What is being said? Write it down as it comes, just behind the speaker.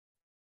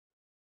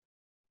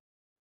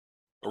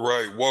All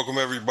right, welcome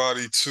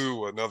everybody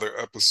to another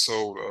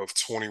episode of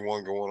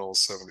 21 going on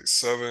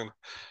 77.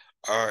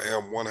 I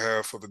am one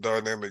half of the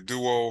dynamic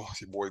duo,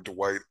 your boy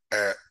Dwight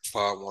at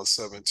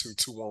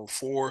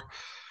 517-2214.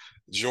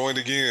 Joined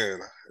again,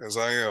 as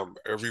I am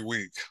every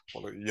week,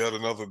 on yet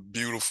another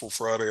beautiful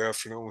Friday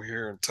afternoon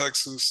here in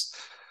Texas.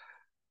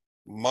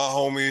 My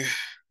homie,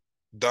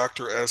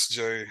 Dr.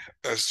 SJ,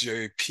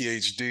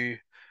 PhD,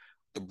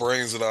 the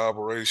brains of the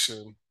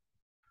operation.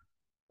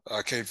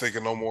 I can't think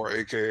of no more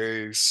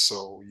AKAs.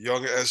 So,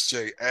 young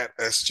SJ at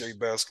SJ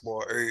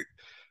Basketball 8.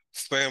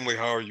 Family,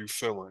 how are you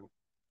feeling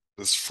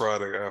this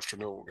Friday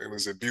afternoon? And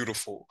is it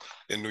beautiful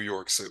in New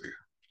York City?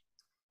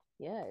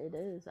 Yeah, it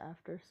is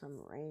after some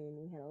rain.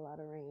 We had a lot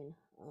of rain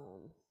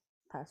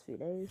past few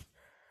days,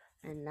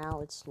 and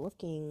now it's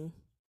looking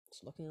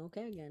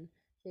okay again.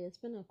 Yeah, it's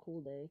been a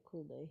cool day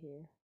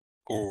here.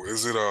 Oh,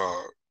 is it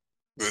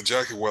the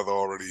jacket weather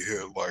already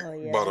hit like Oh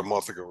about a yeah,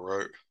 month ago,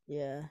 right?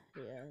 yeah.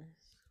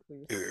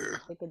 We Yeah.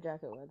 take a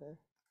jacket weather.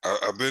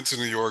 I've been to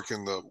New York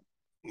in the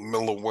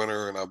middle of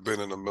winter and I've been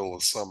in the middle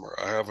of summer.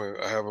 I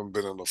haven't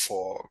been in the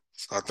fall.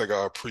 I think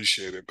I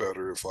appreciate it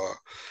better if I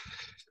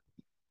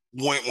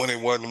went when it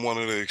wasn't one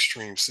of the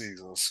extreme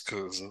seasons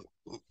because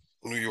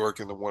New York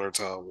in the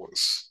wintertime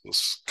was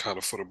kind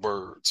of for the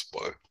birds,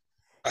 but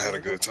I had Yeah, a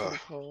it good gets time. pretty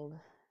cold.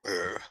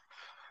 Yeah.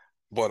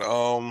 But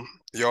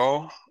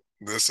y'all,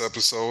 this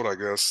episode, I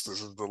guess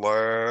this is the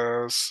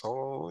last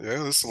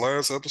this is the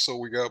last episode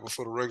we got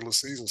before the regular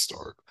season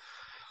start.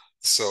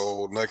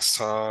 So next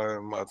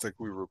time I think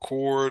we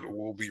record,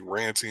 we'll be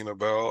ranting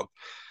about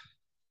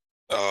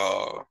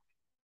uh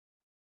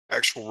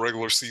actual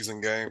regular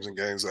season games and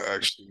games that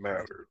actually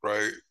matter,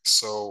 right?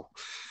 So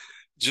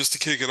just to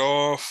kick it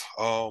off,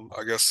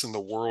 I guess in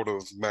the world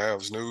of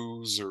Mavs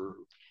news or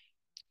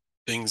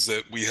things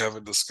that we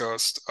haven't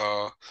discussed,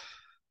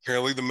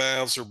 apparently the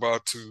Mavs are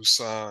about to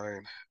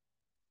sign.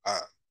 Uh,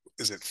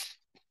 is it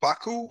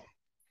Facu?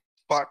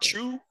 Yes,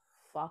 Fachu?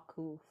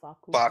 Faku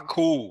Facu.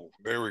 Campazzo.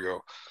 There we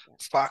go. Yeah.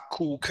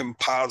 Facu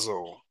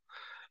Campazzo.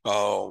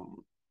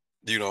 Um,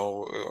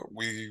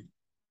 we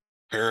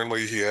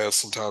apparently he has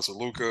some ties with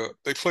Luca.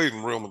 They played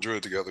in Real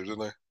Madrid together, didn't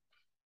they?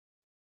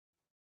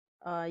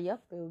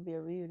 Yep, it would be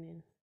a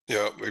reunion.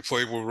 Yeah, they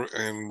played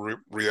in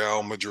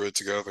Real Madrid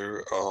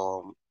together.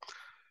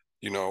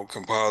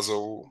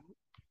 Campazzo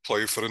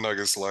played for the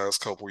Nuggets the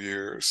last couple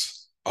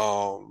years.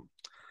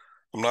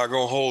 I'm not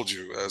gonna hold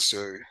you,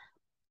 SJ.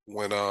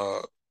 When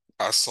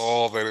I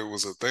saw that it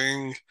was a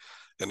thing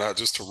and not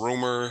just a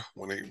rumor,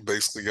 when it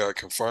basically got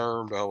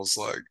confirmed, I was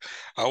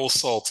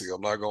salty.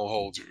 I'm not gonna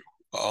hold you.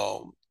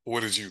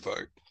 What did you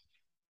think?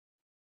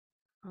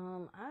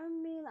 I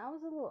mean, I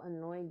was a little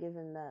annoyed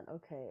given that,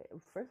 okay,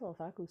 first of all,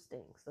 Faku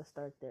stinks. Let's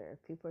start there.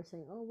 People are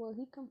saying, oh, well,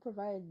 he can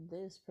provide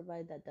this,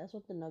 provide that. That's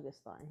what the Nuggets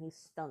thought. And he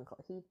stunk.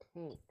 He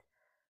tanked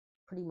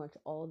pretty much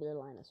all their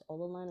lineups. All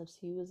the lineups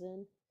he was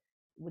in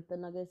with the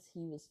Nuggets,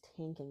 he was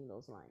tanking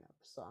those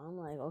lineups. So I'm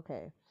like,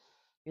 okay,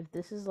 if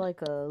this is like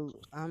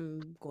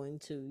I'm going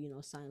to,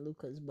 sign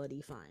Luca's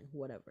buddy, fine,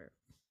 whatever.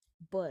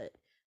 But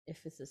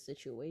if it's a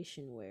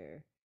situation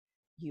where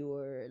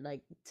you're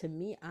like, to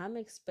me, I'm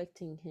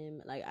expecting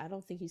him, like, I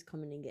don't think he's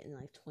coming and getting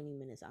like 20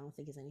 minutes. I don't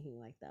think it's anything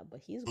like that,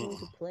 but he's going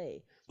to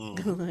play.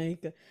 Mm-hmm.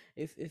 Like,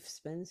 if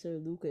Spencer,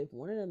 Luca, if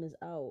one of them is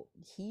out,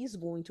 he's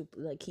going to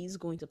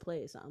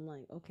play. So I'm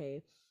like,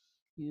 okay,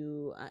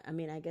 I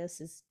mean, I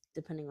guess it's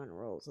depending on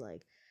roles.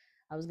 Like,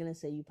 I was gonna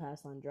say you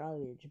passed on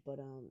Dragic, but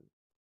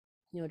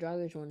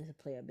Dragic wanted to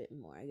play a bit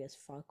more. I guess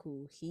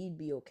Faku, he'd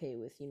be okay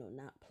with,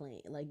 not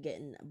playing, like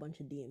getting a bunch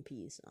of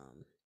DMPs,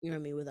 you know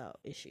what I mean, without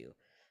issue.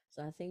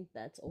 So I think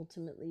that's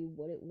ultimately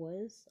what it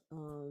was.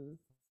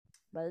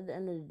 But at the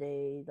end of the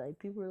day, like,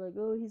 people are like,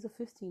 oh, he's a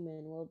 15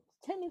 man. Well,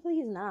 technically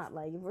he's not.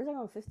 Like, if we're talking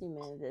about 15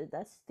 man,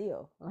 that's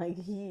still like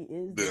he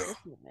is the Yeah.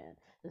 15 man.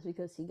 Just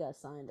because he got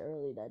signed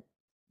early, that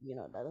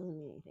doesn't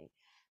mean anything.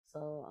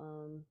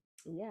 So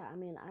yeah, I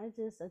mean, I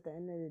just, at the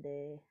end of the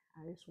day,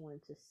 I just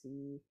want to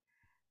see,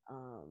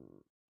 um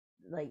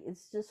like,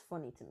 it's just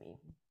funny to me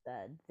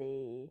that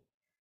they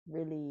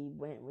really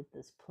went with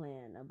this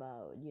plan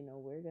about,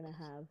 we're gonna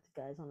have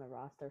guys on the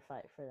roster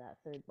fight for that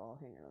third ball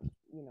handler,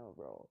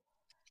 role.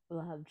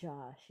 We'll have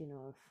Josh,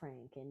 and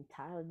Frank and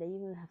Tyler. They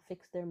even have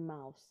fixed their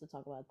mouths to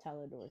talk about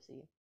Tyler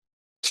Dorsey.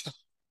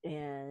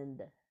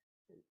 And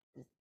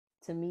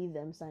to me,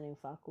 them signing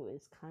Faku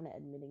is kind of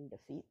admitting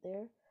defeat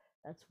there.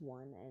 That's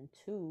one. And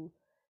two,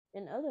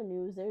 in other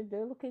news,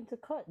 they're looking to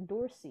cut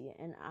Dorsey,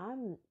 and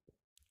I'm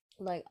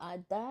like,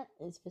 I that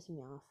is pissing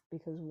me off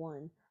because,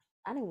 one,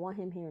 I didn't want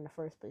him here in the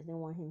first place. I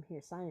didn't want him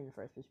here signing in the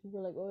first place. People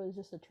are like, oh, it's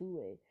just a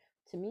two-way.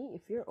 To me,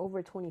 if you're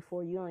over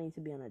 24, you don't need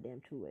to be on a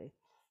damn two-way,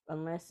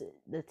 unless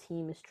the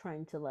team is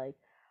trying to, like,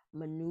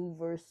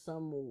 maneuver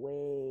some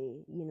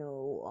way,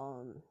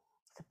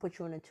 to put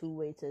you on a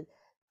two-way to,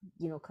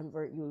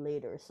 convert you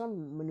later.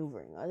 Some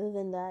maneuvering. Other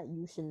than that,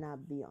 you should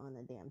not be on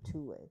a damn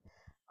two-way.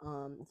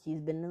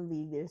 He's been in the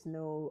league. There's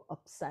no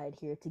upside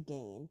here to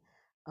gain.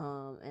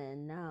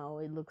 And now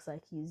it looks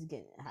like he's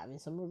getting having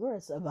some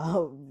regrets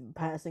about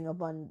passing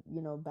up on,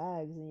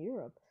 bags in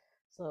Europe.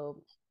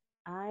 So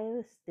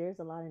there's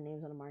a lot of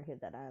names on the market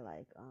that I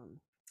like.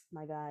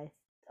 My guy,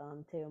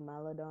 Teo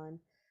Maladon,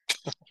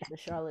 the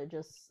Charlotte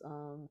just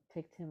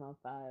picked him up.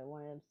 I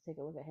wanted to take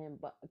a look at him,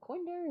 but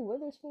Cornelius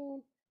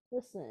Witherspoon,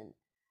 listen,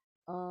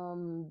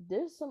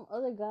 there's some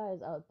other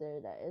guys out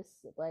there that it's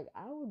like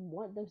I would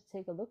want them to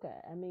take a look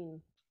at. I mean,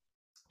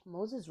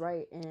 Moses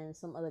Wright and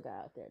some other guy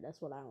out there.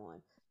 That's what I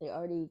want. They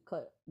already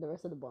cut the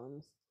rest of the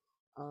bums.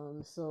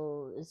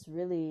 So it's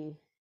really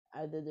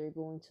either they're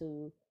going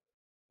to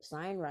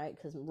sign Wright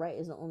because Wright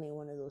is the only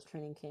one of those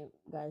training camp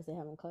guys they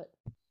haven't cut.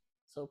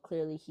 So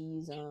clearly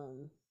he's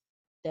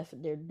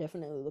they're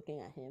definitely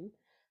looking at him,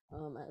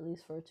 at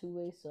least for a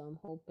two-way. So I'm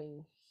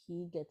hoping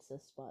he gets a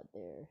spot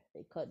there.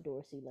 They cut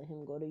Dorsey, let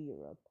him go to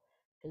Europe,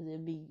 because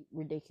it'd be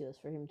ridiculous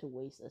for him to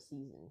waste a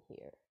season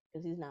here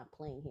because he's not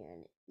playing here.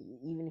 And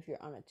even if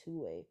you're on a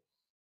two-way,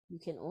 you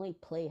can only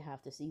play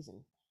half the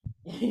season.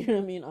 You know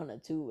what I mean? On a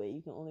two-way,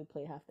 you can only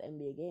play half the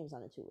NBA games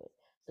on a two-way.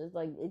 So it's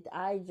like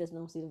I just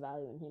don't see the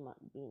value in him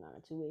being on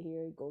a two-way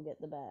here. Go get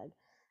the bag,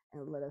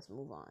 and let us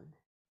move on.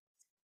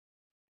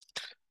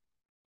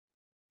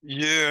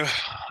 Yeah.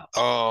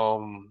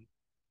 Um,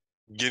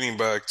 Getting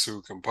back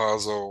to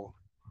Campazzo,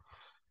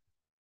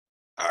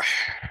 I,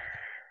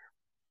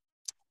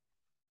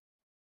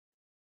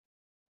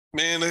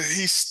 man,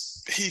 he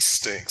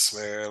stinks,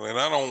 man, and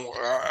I don't.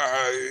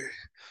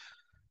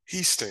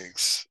 He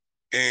stinks,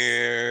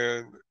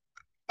 and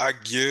I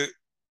get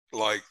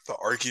like the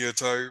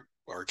archetype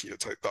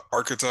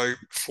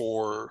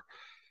for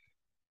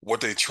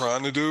what they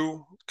trying to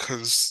do,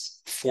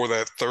 because for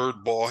that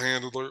third ball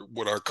handler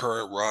with our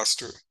current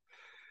roster,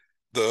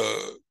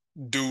 the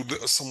dude,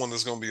 someone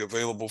that's going to be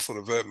available for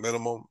the vet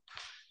minimum,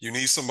 you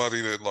need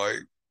somebody that like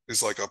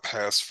is like a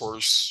pass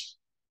first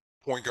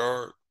point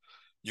guard.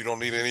 You don't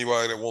need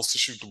anybody that wants to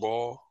shoot the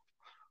ball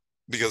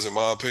because, in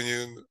my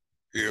opinion,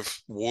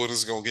 if Wood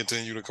is going to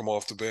continue to come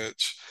off the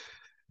bench,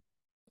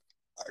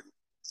 I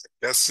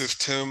guess if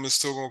Tim is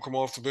still going to come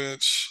off the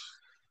bench,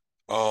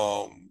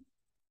 um,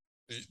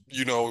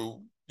 you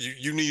know,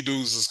 you need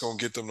dudes that's gonna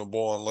get them the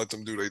ball and let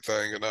them do their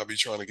thing and not be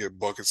trying to get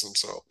buckets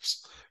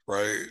themselves,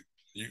 right?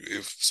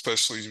 If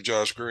especially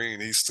Josh Green,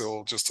 he's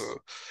still just a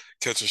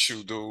catch and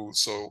shoot dude.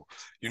 So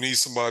you need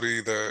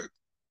somebody that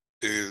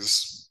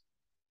is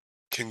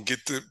can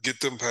get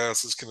them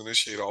passes, can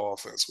initiate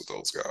offense with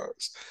those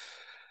guys.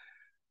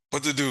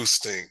 But the dude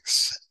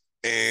stinks.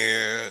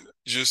 And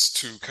just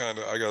to kind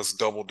of, I guess,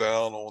 double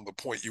down on the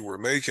point you were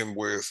making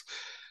with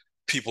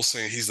people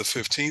saying he's the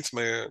 15th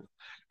man,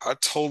 I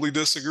totally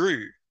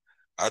disagree.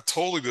 I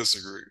totally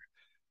disagree.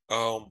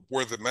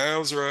 Where the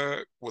Mavs are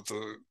at with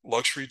the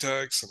luxury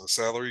tax and the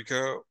salary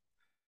cap,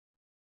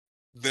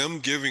 them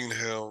giving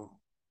him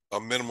a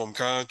minimum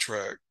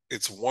contract,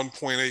 it's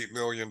 $1.8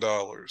 million.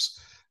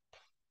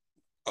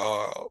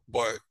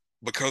 But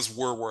because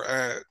where we're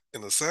at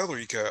in the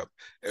salary cap,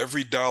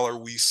 every dollar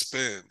we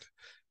spend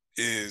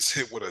is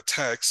hit with a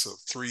tax of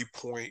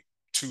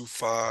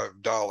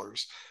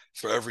 $3.25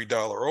 for every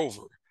dollar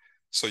over.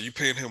 So you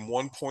paying him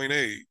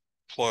 1.8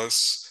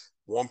 plus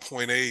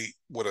 1.8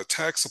 with a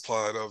tax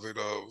applied of it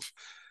of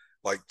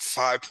like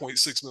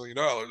 $5.6 million.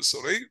 So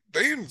they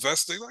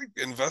like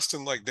invest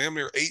in like damn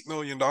near $8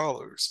 million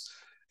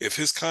if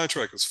his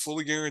contract is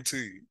fully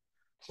guaranteed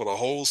for the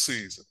whole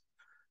season.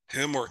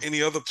 Him or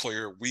any other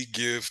player, we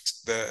give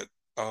that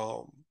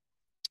a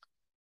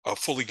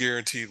fully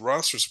guaranteed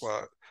roster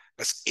spot.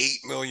 That's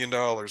 $8 million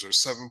or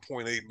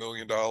 $7.8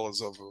 million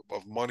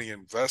of money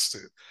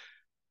invested.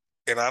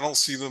 And I don't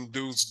see them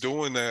dudes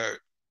doing that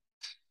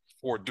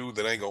for a dude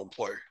that ain't gonna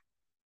play.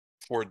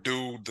 For a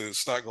dude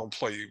that's not gonna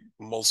play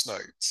most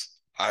nights.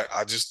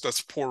 I just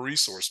that's poor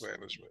resource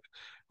management.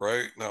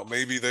 Right? Now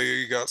maybe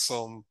they got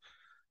some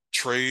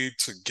trade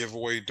to give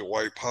away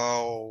Dwight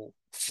Powell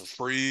for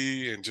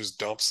free and just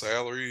dump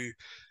salary.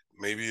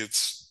 Maybe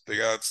it's they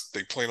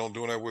plan on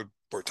doing that with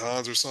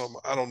Bertans or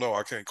something. I don't know.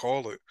 I can't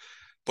call it.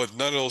 But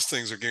none of those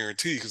things are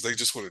guaranteed because they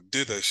just would have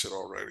did that shit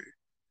already.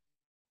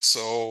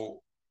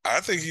 So I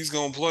think he's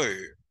gonna play.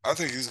 I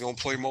think he's gonna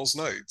play most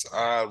nights.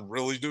 I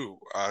really do.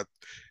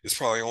 It's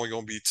probably only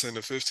gonna be 10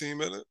 to 15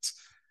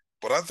 minutes,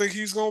 but I think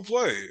he's gonna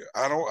play.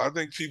 I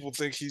think people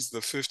think he's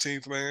the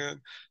 15th man,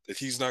 that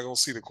he's not gonna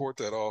see the court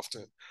that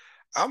often.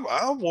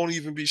 I won't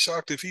even be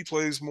shocked if he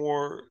plays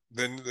more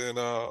than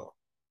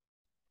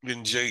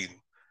Jaden,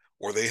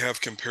 or they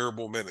have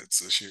comparable minutes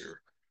this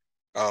year.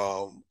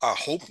 I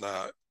hope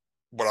not,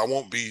 but I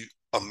won't be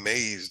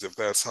amazed if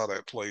that's how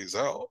that plays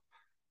out.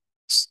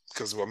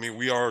 Because I mean,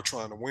 we are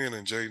trying to win,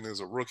 and Jaden is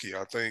a rookie.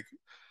 I think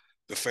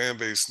the fan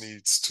base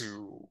needs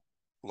to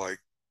like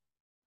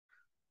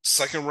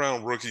second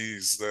round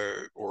rookies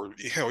that, or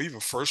hell, even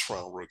first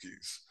round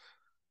rookies.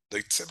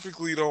 They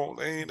typically don't.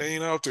 They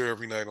ain't out there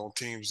every night on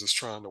teams that's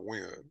trying to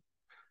win.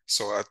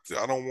 So I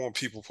don't want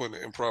people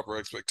putting improper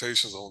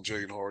expectations on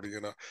Jaden Hardy,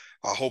 and I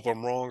hope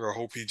I'm wrong. I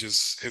hope he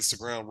just hits the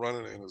ground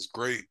running and is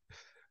great.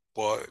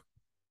 But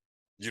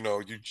you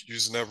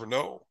just never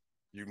know.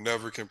 You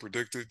never can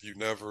predict it. You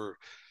never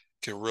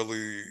can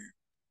really.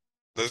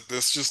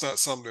 That's just not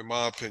something, in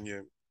my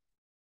opinion,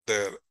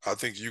 that I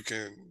think you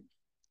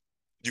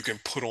can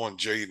put on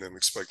Jaden and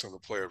expect him to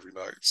play every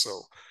night.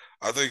 So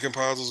I think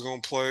Campazzo's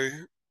going to play.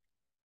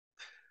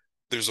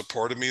 There's a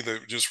part of me that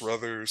would just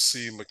rather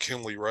see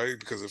McKinley, right?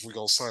 Because if we're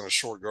going to sign a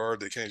short guard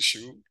that can't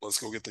shoot, let's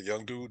go get the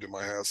young dude that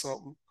might have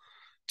something.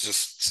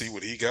 Just see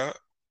what he got.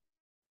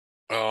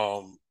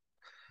 Um,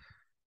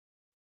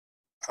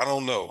 I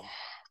don't know.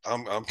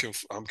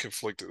 I'm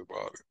conflicted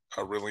about it.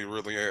 I really,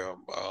 really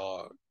am.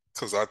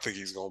 Because I think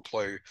he's going to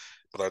play,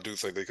 but I do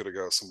think they could have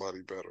got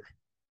somebody better.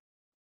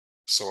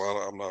 So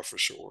I'm not for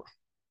sure.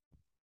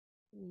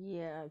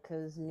 Yeah,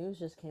 because news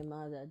just came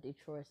out that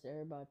Detroit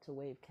they're about to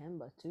waive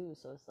Kemba too.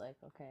 So it's like,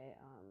 okay,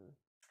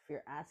 if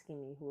you're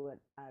asking me who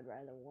I'd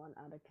rather want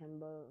out of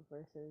Kemba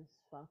versus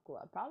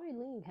Facu, I'd probably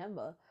lean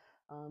Kemba.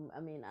 I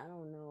mean, I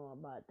don't know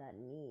about that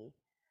knee,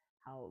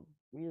 how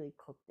really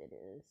cooked it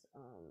is.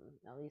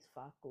 At least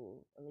Facu,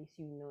 at least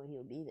you know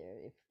he'll be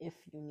there if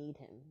you need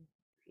him,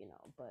 you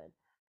know. But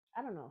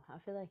I don't know. I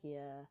feel like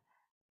yeah,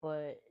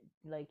 but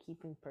like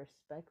keeping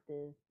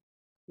perspective,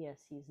 yes,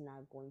 he's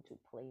not going to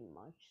play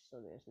much, so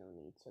there's no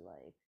need to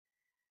like,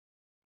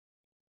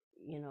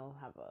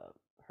 have a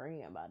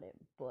hurry about it.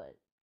 But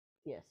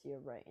yes, you're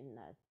right in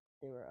that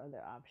there were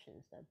other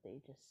options that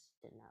they just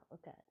did not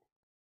look at.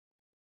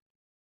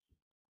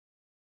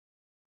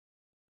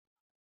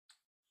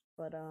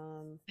 But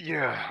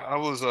Yeah,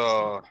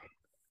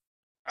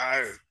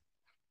 I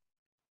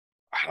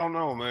I don't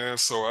know, man.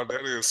 So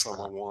that is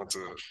something I want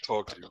to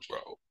talk to you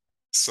about.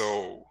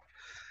 So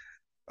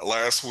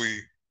last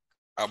week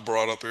I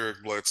brought up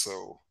Eric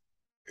Bledsoe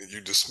and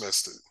you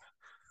dismissed it.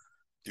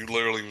 You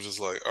literally was just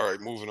like, all right,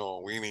 moving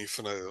on. We ain't even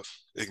finna.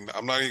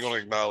 I'm not even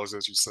gonna acknowledge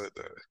that you said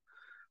that.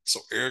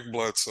 So Eric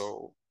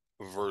Bledsoe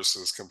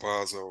versus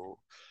Campazzo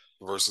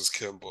versus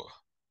Kimba.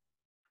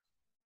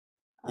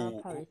 I'll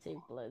Who, probably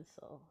take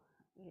Bledsoe.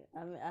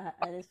 Yeah, I mean,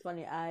 and it's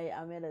funny.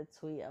 I made a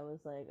tweet. I was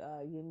like,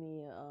 "Give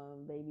me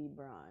Baby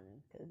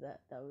Braun," because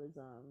that was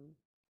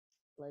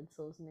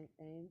Bledsoe's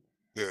nickname.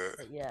 yeah,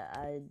 But yeah,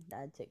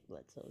 I'd take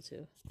Bledsoe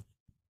too.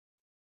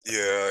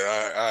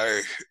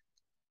 yeah.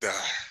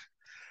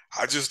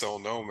 I just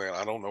don't know, man.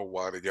 I don't know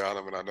why they got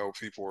him, and I know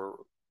people are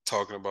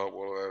talking about,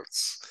 well,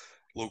 that's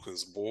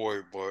Luka's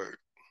boy, but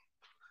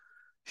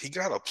he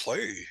gotta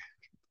play.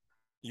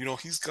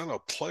 He's gonna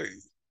play.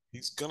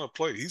 He's gonna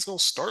play. He's gonna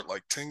start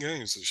like 10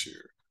 games this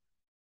year.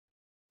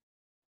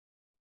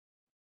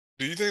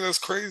 Do you think that's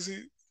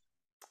crazy?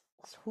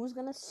 So who's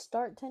gonna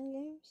start 10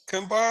 games?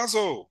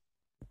 Cambazo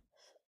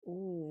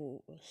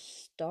Ooh,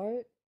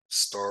 start.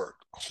 start.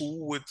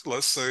 Who would,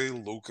 let's say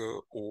Luka,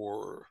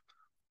 or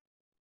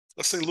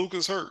let's say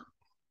Luka's hurt.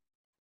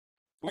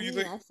 Who I you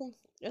mean, think?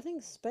 I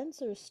think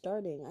Spencer's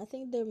starting. I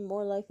think they're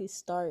more likely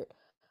start.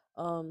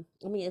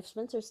 I mean, if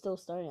Spencer's still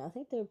starting, I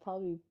think they'd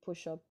probably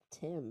push up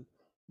Tim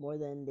more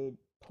than they'd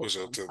put Push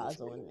up to the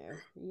Campazzo in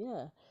there.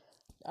 Yeah,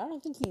 I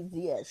don't think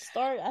he's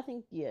start. I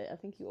think you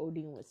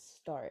ODing with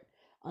start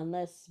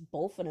unless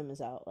both of them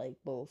is out, like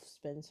both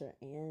Spencer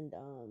and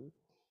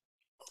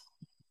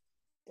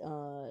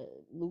uh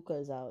Luca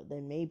is out,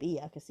 then maybe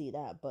I could see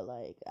that. But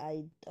like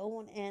I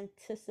don't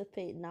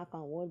anticipate, knock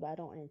on wood, but I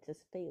don't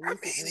anticipate I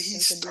Luca mean, and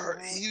Spencer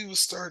being out. he was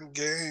starting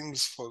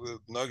games for the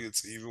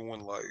Nuggets even when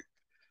like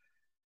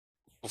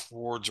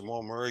before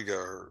Jamal Murray got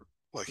hurt.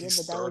 Like he Yeah,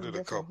 but that was started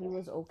a different. He couple.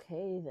 was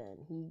okay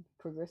then. He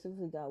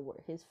progressively got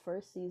worse. His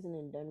first season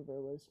in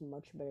Denver was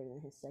much better than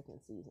his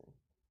second season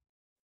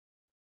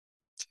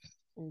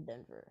in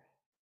Denver.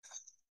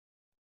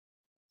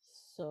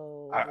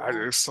 So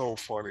It's so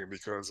funny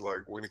because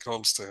like when it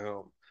comes to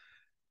him,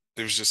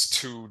 there's just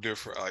two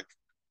different. Like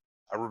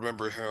I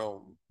remember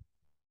him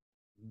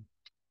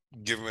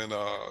giving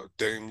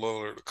Dame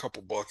Lillard a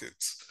couple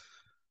buckets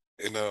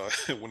and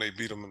when they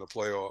beat him in the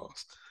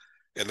playoffs.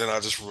 And then I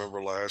just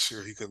remember last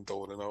year he couldn't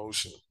throw it in the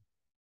ocean.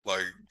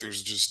 Like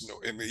there's just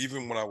no, and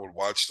even when I would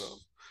watch them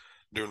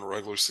during the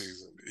regular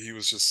season, he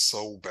was just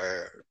so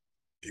bad.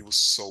 He was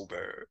so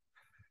bad.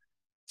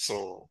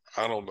 So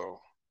I don't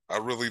know. I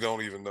really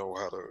don't even know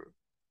how to.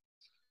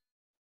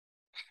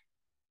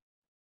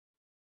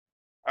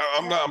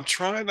 I'm I not. I'm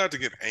trying not to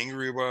get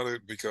angry about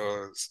it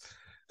because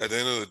at the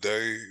end of the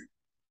day,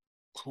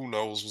 who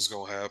knows what's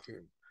gonna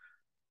happen.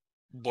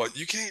 But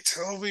you can't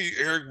tell me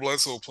Eric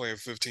Bledsoe playing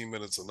 15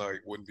 minutes a night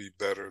wouldn't be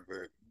better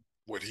than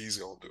what he's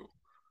gonna do.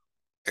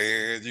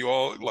 And you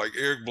all like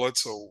Eric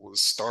Bledsoe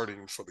was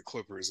starting for the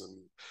Clippers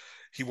and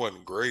he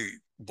wasn't great,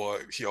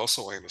 but he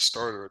also ain't a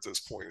starter at this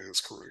point in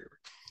his career.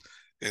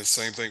 And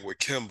same thing with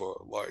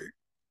Kimba. Like,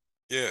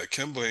 yeah,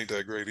 Kimba ain't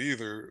that great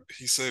either.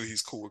 He said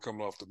he's cool with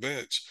coming off the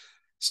bench.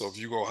 So if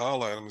you go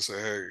holler at him and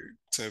say, hey,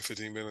 10,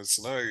 15 minutes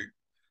tonight,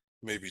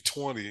 maybe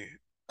 20,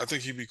 I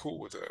think he'd be cool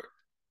with that.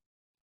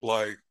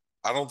 Like,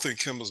 I don't think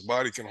Kimba's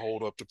body can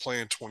hold up to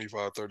playing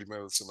 25, 30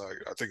 minutes a night.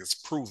 I think it's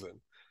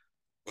proven.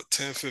 But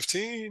 10,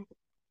 15,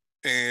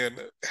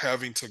 and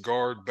having to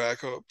guard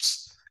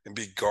backups and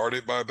be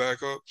guarded by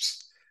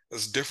backups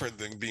is different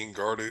than being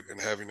guarded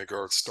and having to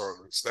guard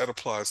starters. That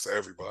applies to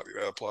everybody.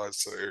 That applies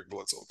to Eric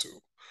Bledsoe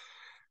too.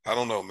 I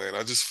don't know, man.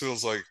 I just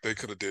feels like they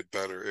could have did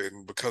better,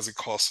 and because it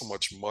costs so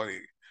much money,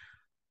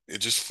 it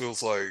just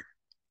feels like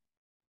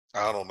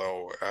I don't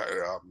know.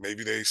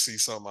 Maybe they see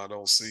something I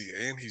don't see,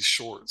 and he's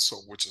short, so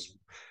which is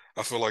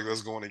I feel like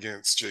that's going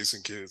against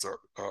Jason Kidd's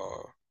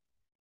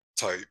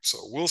type. So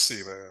we'll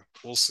see, man.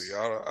 We'll see.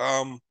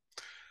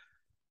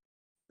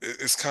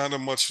 It's kind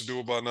of much to do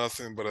about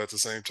nothing, but at the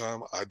same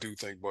time, I do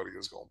think Buddy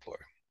is going to play.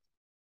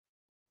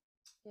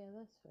 Yeah,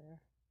 that's fair.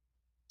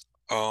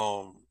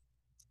 Um,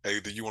 hey,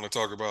 do you want to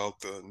talk about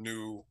the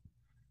new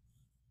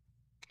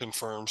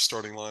confirmed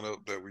starting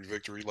lineup that we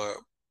victory lap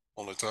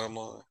on the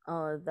timeline?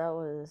 Oh, that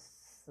was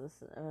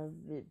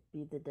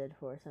beat the dead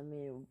horse. I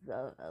mean,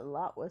 a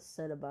lot was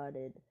said about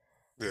it.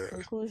 Yeah,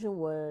 Conclusion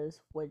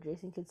was what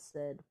Jason Kidd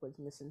said was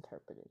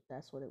misinterpreted.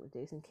 That's what it was.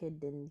 Jason Kidd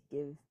didn't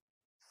give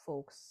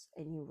folks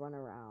any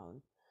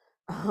runaround.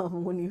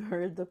 When you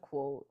heard the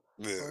quote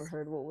yeah, or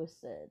heard what was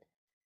said,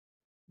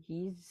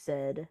 he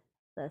said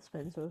that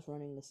Spencer was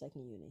running the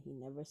second unit. He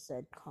never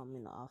said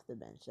coming off the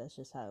bench. That's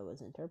just how it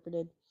was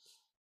interpreted.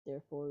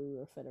 Therefore, we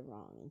were fed a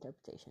wrong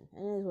interpretation.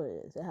 And it is what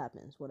it is. It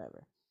happens.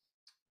 Whatever.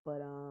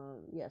 But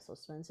yeah. So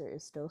Spencer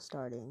is still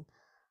starting.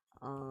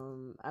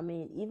 I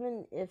mean,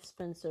 even if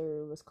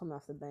Spencer was coming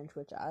off the bench,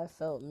 which I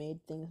felt made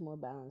things more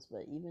balanced,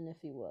 but even if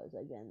he was,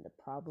 again, the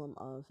problem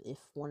of if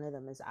one of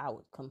them is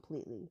out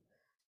completely,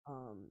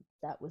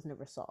 that was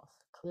never solved.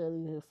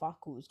 Clearly,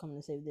 Faku was coming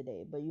to save the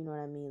day, but you know what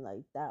I mean.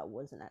 Like that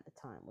wasn't at the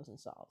time, wasn't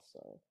solved.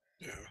 So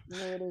yeah, you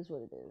know, it is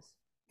what it is.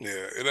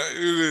 yeah. It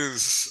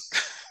is.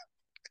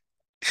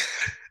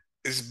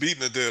 It's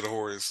beating a dead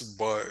horse,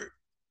 but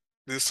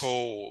this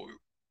whole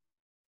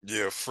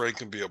yeah, Frank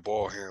can be a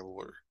ball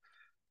handler.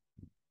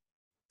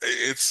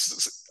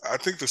 It's I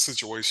think the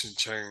situation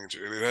changed,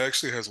 and it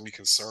actually has me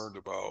concerned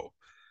about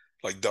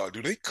like, dog,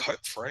 do they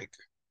cut Frank?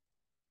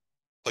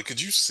 Like,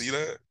 could you see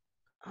that?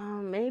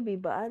 Maybe,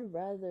 but I'd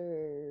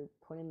rather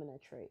put him in a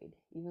trade,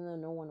 even though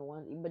no one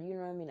wants. But you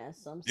know what I mean. As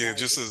some Yeah, salary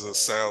just as a filler,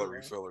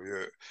 salary yeah. filler.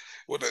 Yeah,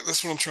 well,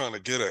 that's what I'm trying to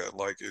get at.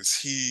 Like, is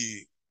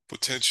he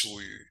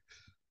potentially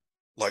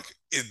like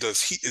it?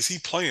 Does he is he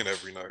playing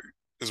every night?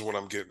 Is what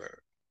I'm getting at.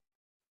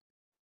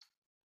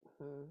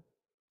 Hmm.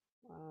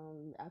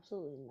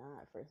 Absolutely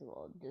not. First of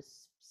all,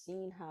 just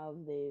seeing how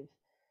they've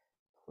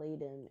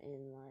played him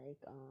in like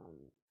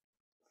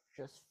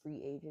just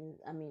free agent.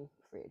 I mean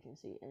free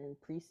agency and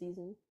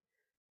preseason.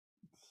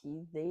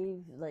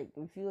 They've like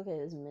if you look at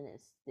his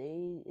minutes,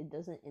 it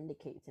doesn't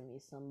indicate to me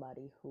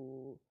somebody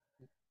who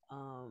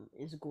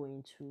is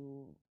going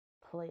to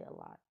play a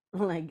lot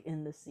like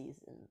in the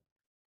season.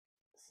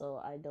 So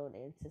I don't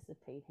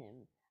anticipate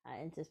him. I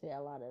anticipate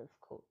a lot of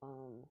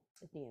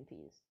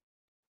DMPs.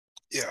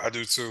 Yeah, I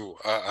do too.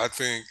 I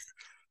think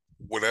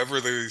whatever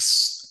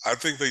I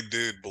think they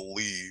did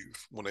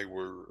believe when they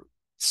were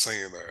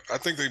saying that. I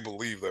think they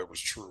believed that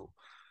was true.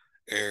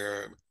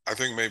 And I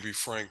think maybe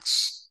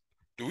Frank's.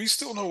 Do we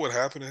still know what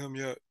happened to him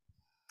yet?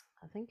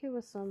 I think it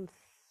was some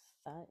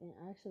fat.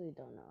 I actually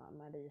don't know. I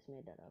might have just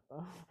made that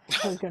up.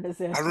 I was gonna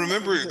say a I fat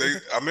remember they.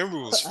 injury, I remember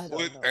it was but I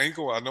foot, don't know.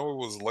 ankle. I know it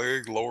was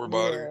leg, lower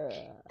body.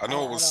 Yeah, I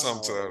know it I was don't know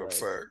something to what it that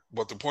was. effect.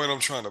 But the point I'm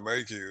trying to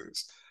make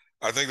is,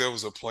 I think that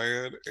was a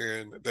plan,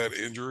 and that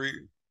injury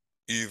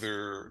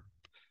either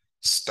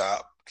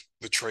stopped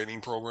the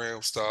training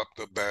program, stopped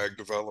the bag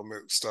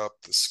development,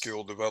 stopped the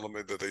skill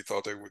development that they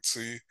thought they would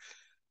see.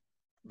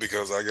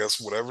 Because I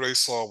guess whatever they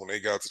saw when they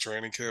got to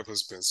training camp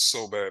has been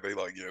so bad. They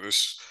like, yeah,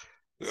 this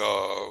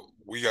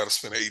we got to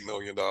spend $8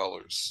 million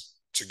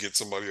to get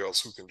somebody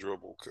else who can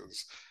dribble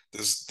because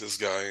this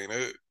guy ain't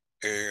it.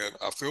 And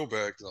I feel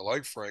bad because I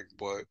like Frank,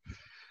 but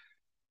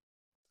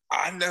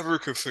I never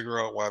could figure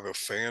out why the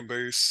fan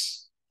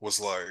base was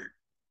like,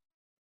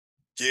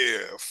 yeah,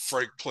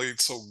 Frank played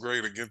so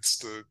great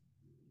against the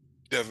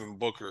Devin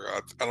Booker.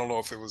 I don't know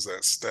if it was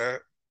that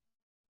stat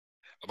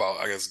about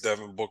I guess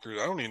Devin Booker.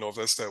 I don't even know if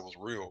that stat was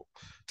real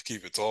to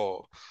keep it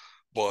tall,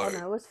 Oh but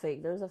no, it was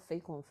fake. There was a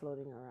fake one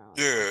floating around.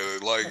 yeah,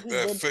 like But he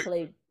that did fake.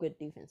 play good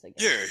defense against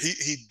Yeah, them.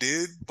 he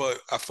did, but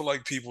I feel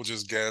like people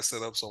just gas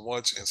that up so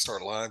much and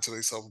start lying to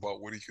themselves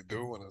about what he could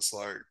do, and it's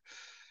like,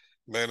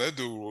 man, that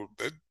dude,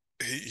 that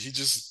he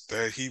just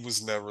that he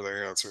was never the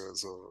answer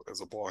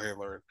as a ball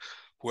handler. And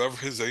whoever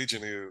his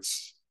agent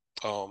is,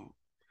 um,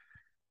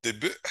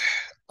 did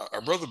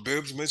our brother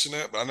Bibbs mention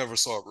that, but I never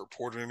saw it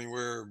reported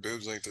anywhere.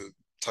 Bibbs ain't the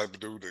type of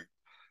dude to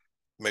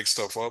make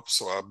stuff up,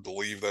 so I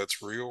believe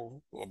that's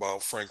real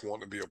about Frank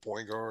wanting to be a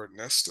point guard, and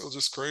that's still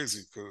just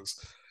crazy because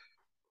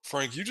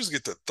Frank, you just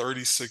get to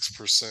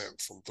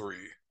 36% from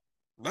three.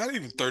 Not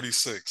even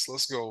 36.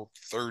 Let's go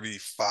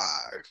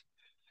 35.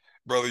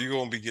 Brother, you're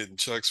going to be getting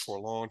checks for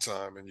a long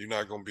time and you're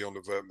not going to be on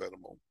the vet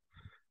minimum.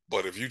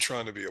 But if you're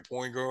trying to be a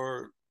point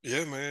guard,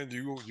 yeah, man,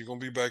 you're going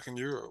to be back in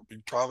Europe.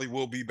 You probably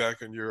will be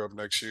back in Europe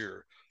next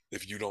year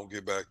if you don't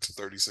get back to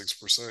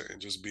 36%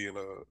 and just be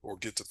or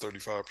get to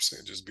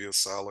 35%, just be a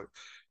solid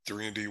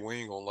 3 and D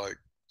wing on like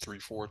 3,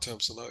 4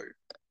 attempts a night.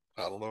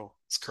 I don't know.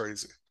 It's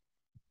crazy.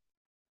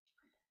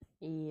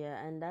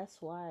 Yeah, and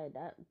that's why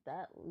that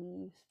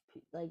leaves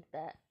like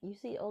that you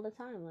see all the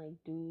time, like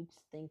dudes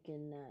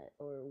thinking that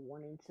or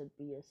wanting to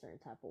be a certain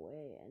type of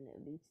way, and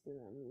it leads to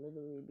them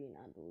literally being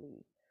out of the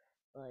league.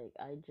 Like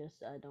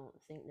I don't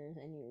think there's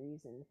any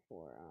reason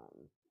for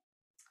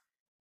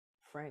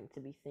Frank to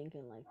be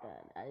thinking like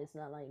that. It's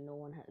not like no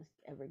one has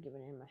ever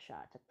given him a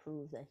shot to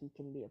prove that he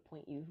can be a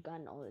point. You've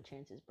gotten all the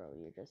chances, bro.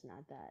 You're just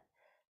not that.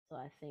 So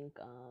I think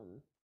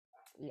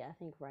yeah, I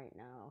think right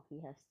now he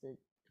has to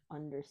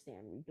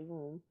understand, read the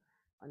room,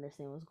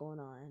 understand what's going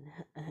on,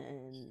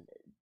 and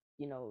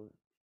you know,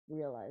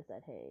 realize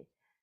that hey,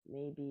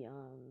 maybe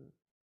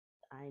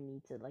I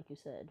need to, like you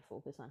said,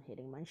 focus on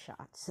hitting my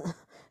shots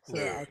so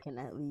that Yeah, I can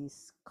at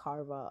least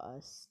carve out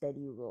a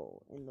steady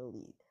role in the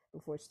league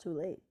before it's too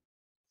late.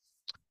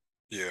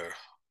 yeah.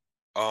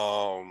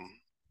 Um,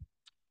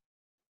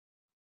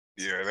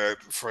 yeah, that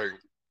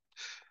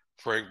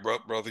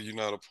brother, you're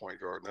not a point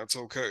guard. And that's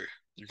okay.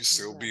 You can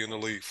still be in the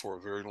Exactly. league for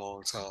a very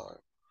long time.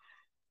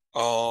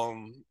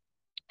 Um,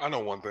 I know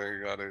one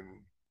thing I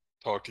didn't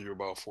talk to you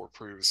about for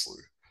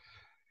previously.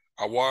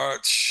 I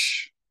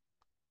watch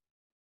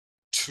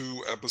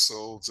 2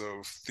 episodes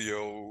of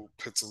Theo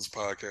Pitson's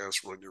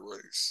podcast, Run Your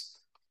Race.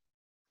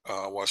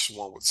 I watched the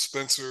one with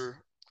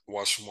Spencer,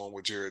 watched the one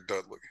with Jared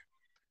Dudley.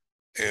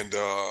 And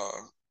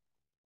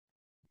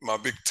my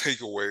big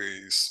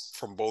takeaways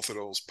from both of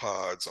those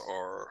pods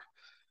are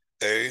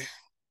A,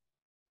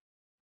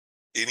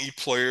 any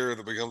player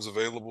that becomes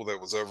available that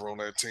was ever on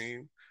that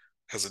team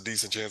has a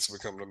decent chance of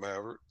becoming a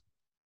Maverick.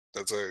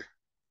 That's A.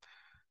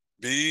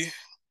 B,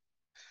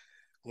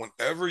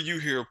 whenever you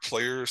hear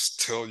players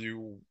tell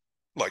you,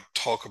 like,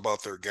 talk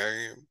about their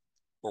game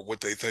or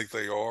what they think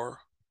they are,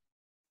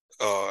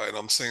 and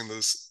I'm saying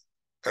this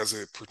as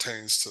it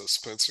pertains to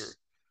Spencer,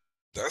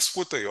 that's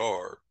what they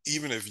are,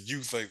 even if you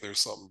think there's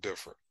something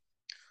different.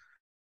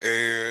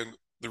 And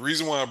the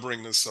reason why I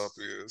bring this up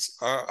is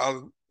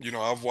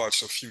I've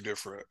watched a few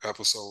different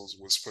episodes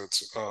with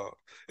Spencer,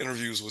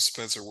 interviews with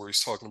Spencer where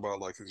he's talking about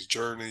like his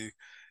journey,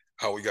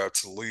 how he got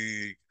to the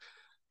league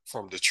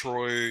from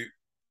Detroit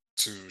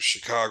to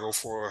Chicago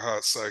for a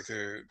hot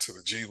second, to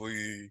the G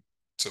League,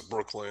 to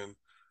Brooklyn,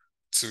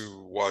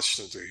 to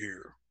Washington to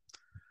here.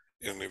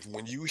 And if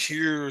when you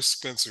hear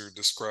Spencer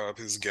describe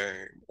his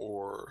game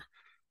or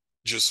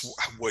just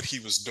what he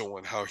was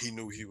doing, how he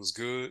knew he was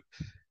good,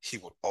 he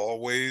would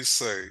always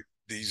say,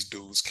 "These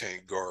dudes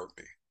can't guard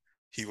me."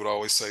 He would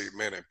always say,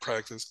 "Man, in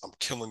practice, I'm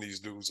killing these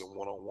dudes in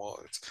one on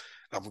ones.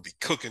 I would be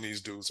cooking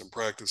these dudes in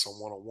practice on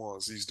one on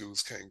ones. These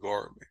dudes can't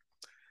guard me."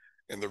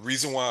 And the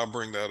reason why I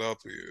bring that up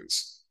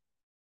is,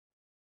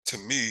 to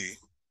me,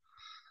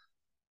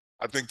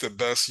 I think the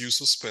best use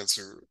of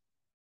Spencer,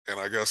 and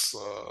I guess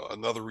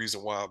another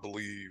reason why I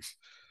believe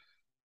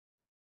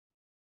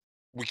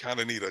we kind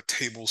of need a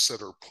table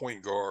setter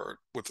point guard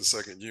with the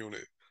second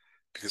unit,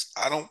 because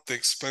I don't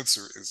think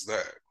Spencer is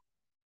that.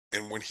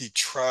 And when he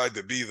tried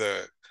to be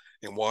that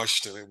in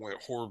Washington, it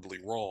went horribly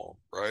wrong,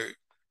 right?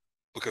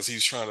 Because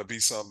he's trying to be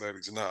something that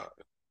he's not.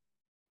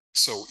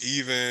 So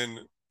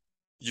even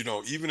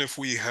if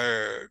we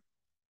had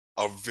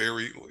a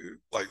very,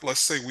 like, let's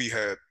say we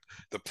had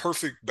the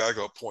perfect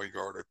backup point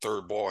guard, a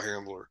third ball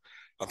handler,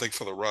 I think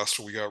for the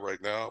roster we got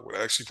right now would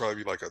actually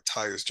probably be like a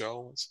Tyus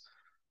Jones,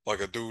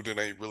 like a dude that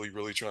ain't really,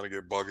 really trying to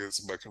get buckets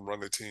but can run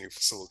the team,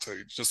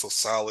 facilitate, just a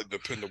solid,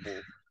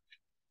 dependable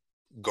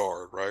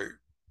guard, right?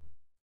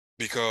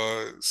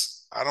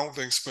 Because I don't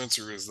think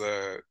Spencer is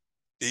that.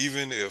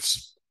 Even if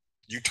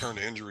you turn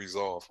injuries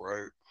off,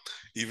 right?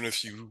 Even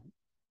if you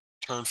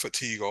turn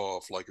fatigue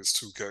off like it's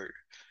 2K,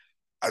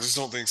 I just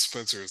don't think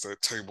Spencer is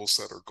that table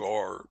setter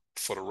guard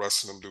for the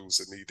rest of them dudes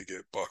that need to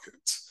get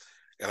buckets.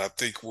 And I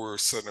think we're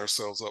setting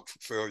ourselves up for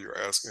failure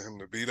asking him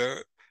to be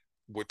that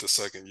with the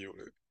second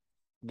unit.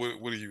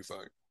 What do you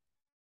think?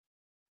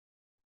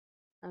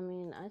 I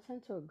mean, I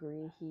tend to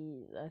agree.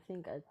 I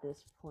think at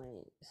this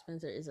point,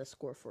 Spencer is a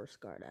score first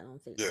guard. I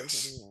don't think there's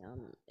Yes. any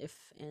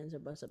if ands or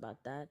buts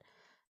about that.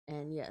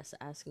 And yes,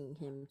 asking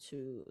him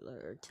to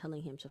or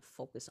telling him to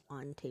focus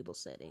on table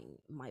setting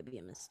might be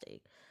a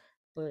mistake,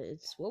 but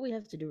it's what we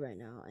have to do right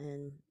now.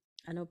 And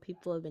I know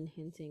people have been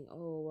hinting,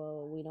 oh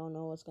well, we don't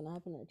know what's gonna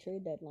happen at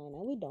trade deadline,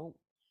 and we don't.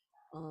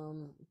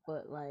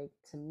 But like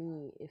to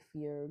me, if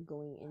you're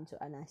going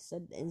into, and I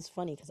said it's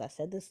funny because I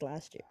said this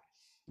last year,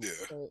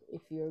 Yeah. but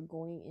if you're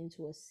going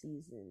into a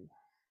season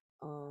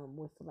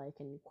with like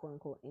an quote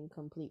unquote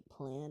incomplete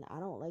plan, I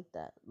don't like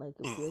that. Like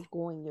if Mm.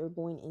 you're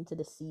going into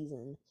the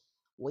season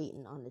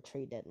waiting on the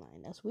trade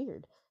deadline. That's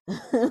weird.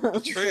 The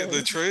I'm trade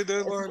the saying, trade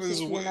deadline especially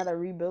is if you're what. not a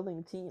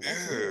rebuilding team.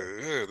 That's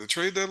weird. Yeah. The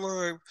trade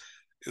deadline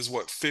is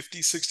what,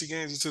 50, 60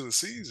 games into the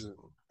season.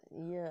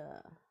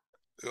 Yeah.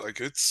 Like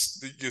your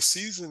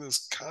season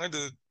is kind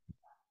of,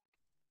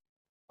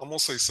 I'm gonna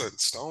say set in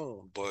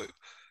stone, but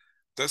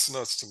that's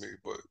nuts to me.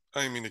 But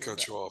I didn't mean to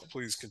cut you off. Exactly.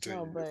 Please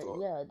No, continue your but thought.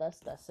 yeah,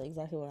 that's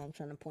exactly what I'm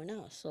trying to point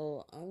out.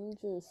 So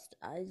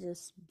I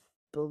just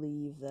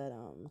believe that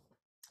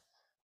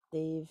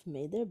they've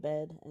made their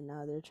bed and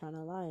now they're trying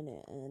to lie in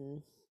it,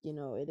 and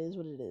it is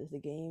what it is. The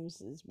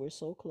games is we're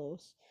so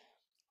close.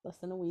 less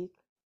than a week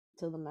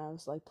till the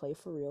Mavs like play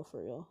for real,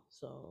 for real.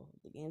 So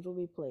the games will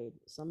be played.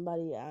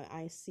 Somebody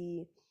I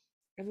see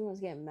everyone's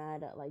getting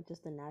mad at like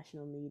just the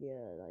national media,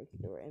 like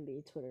or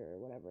NBA Twitter or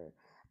whatever,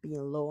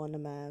 being low on the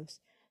Mavs.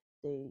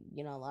 They,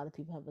 a lot of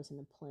people have us in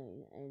the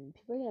plane, and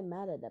people get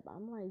mad at that. But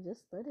I'm like,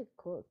 just let it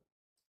cook.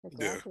 Like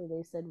Yeah, last year,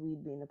 they said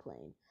we'd be in a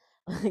plane.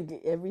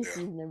 Like every yeah,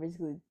 season, they're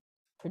basically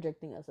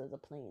projecting us as a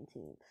playing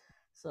team.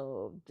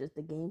 So just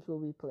the games will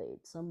be played.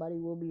 Somebody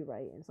will be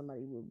right and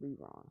somebody will be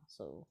wrong.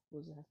 So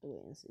we'll just have to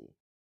wait and see.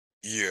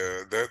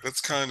 yeah.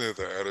 That's kind of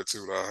the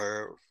attitude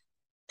I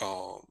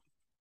have.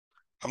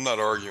 I'm not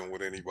arguing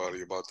with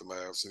anybody about the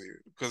Mavs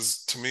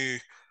because to me,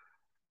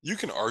 you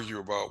can argue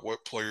about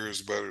what player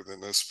is better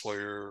than this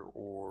player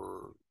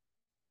or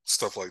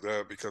stuff like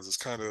that because it's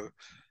kind of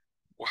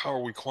well, how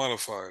are we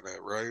quantifying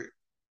that, right?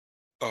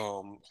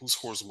 Who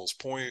scores the most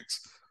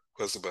points,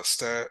 who has the best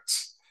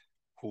stats,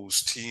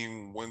 whose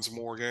team wins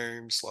more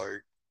games.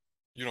 Like,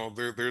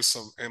 there's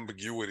some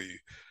ambiguity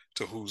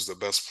to who's the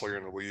best player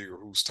in the league or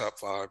who's top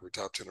five or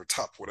top 10 or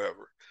top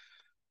whatever.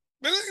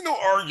 Man, ain't no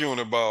arguing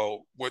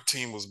about what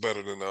team was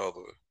better than the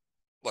other.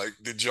 Like,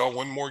 did y'all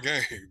win more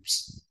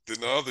games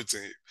than the other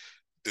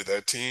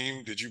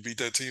team? Did you beat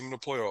that team in the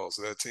playoffs?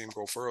 Did that team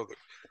go further?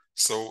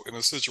 So, in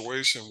a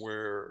situation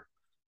where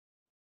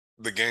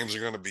the games are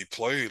going to be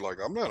played, like,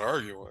 I'm not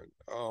arguing.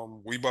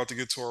 We about to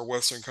get to our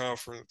Western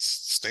Conference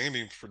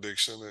standing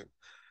prediction, and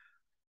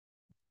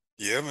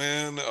yeah,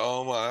 man.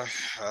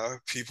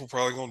 People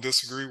probably gonna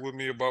disagree with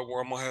me about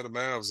where I'm gonna have the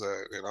Mavs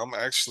at, and I'm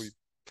actually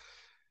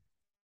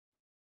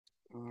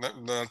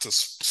not to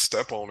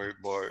step on it,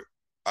 but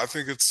I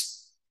think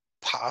it's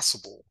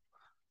possible.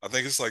 I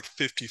think it's like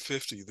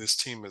 50-50. This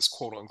team is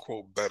quote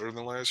unquote better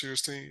than last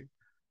year's team,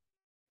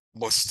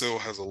 but still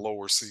has a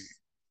lower seed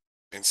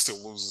and still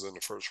loses in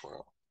the first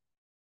round.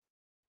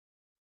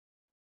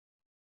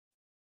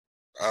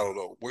 I don't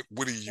know.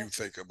 What do Yeah. you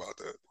think about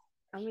that?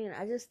 I mean,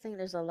 I just think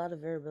there's a lot of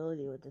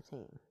variability with the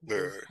team.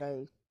 There's Yeah,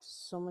 like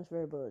so much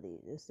variability.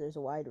 There's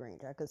a wide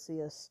range. I could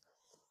see us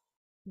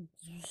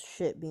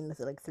shit being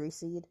the like 3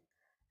 seed,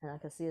 and I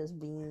could see us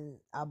being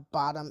a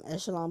bottom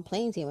echelon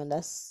playing team, and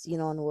that's in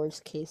the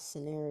worst case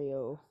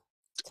scenario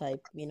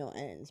type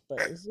ends. But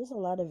it's just a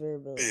lot of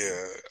variability.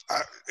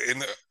 yeah.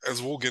 And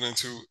as we'll get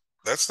into,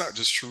 that's not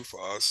just true for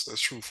us.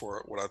 That's true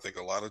for what I think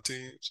a lot of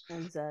teams.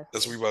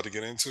 That's Exactly. what we about to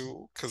get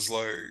into. Because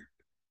like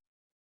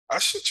I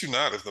shit you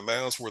not, if the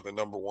Mavs were the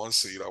number one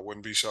seed, I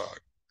wouldn't be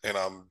shocked. And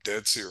I'm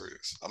dead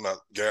serious. I'm not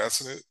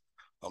gassing it.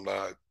 I'm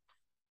not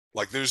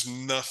like there's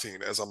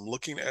nothing as I'm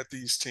looking at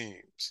these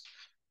teams.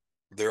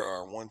 There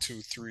are one,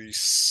 two, three,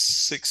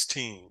 6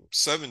 teams,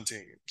 7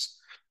 teams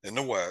in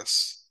the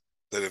West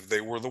that if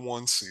they were the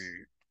one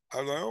seed,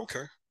 I'd be like,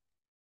 okay,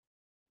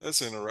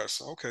 that's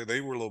interesting. Okay,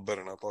 they were a little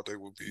better than I thought they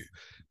would be.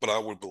 But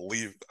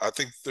I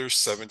think there's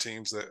 7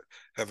 teams that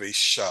have a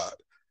shot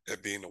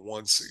at being the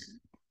one seed.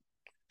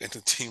 And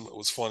the team that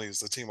was funny is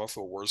the team I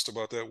feel worst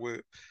about that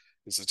with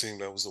is the team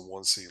that was the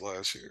one seed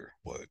last year.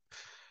 But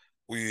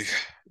we,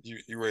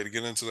 you ready to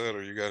get into that,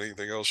 or you got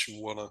anything else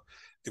you want to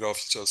get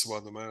off your chest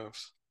about the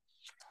Mavs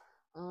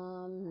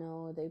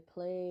No, they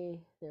play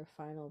their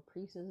final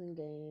preseason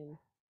game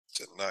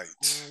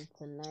tonight?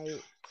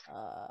 tonight,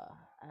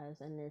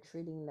 as and they're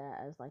treating that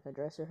as like a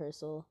dress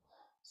rehearsal.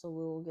 So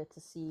we'll get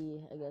to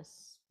see, I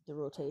guess, the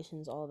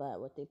rotations, all that,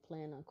 what they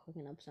plan on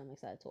cooking up. So I'm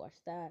excited to watch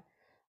that.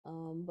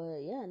 But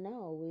yeah,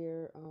 no,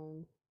 we're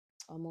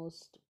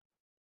almost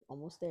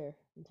almost there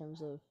in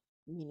terms of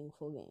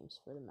meaningful games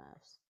for the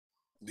Mavs.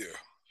 Yeah.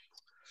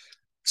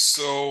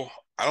 So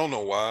I don't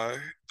know why.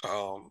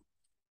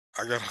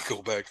 I gotta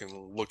go back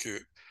and look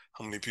at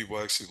how many people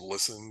actually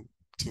listened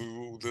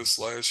to this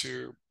last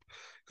year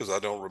because I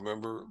don't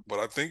remember. But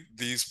I think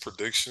these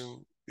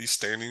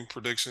standing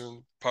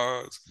prediction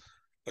pods,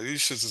 like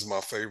these shits is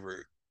my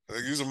favorite.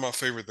 Like, these are my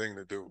favorite thing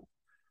to do.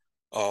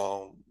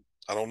 Um,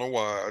 I don't know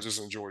why. I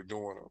just enjoy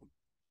doing them.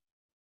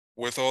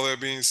 With all that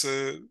being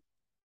said,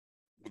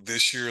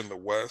 this year in the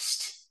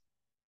West,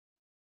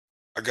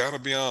 I gotta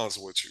be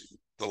honest with you.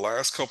 The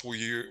last couple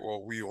years,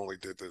 well, we only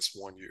did this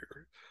one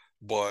year,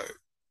 but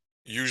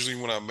usually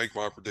when I make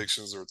my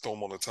predictions or throw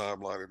them on the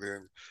timeline, and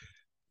then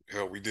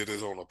hell, we did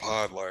it on a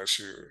pod last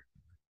year.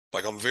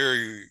 Like I'm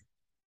very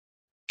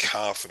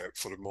confident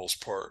for the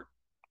most part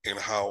in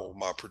how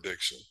my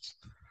predictions.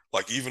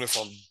 Like even if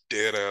I'm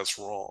dead ass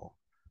wrong,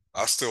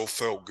 I still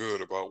felt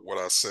good about what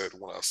I said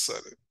when I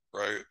said it.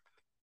 Right,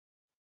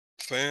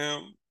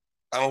 fam.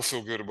 I don't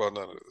feel good about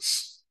none of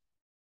this.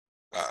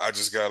 I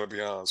just got to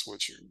be honest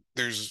with you.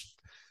 There's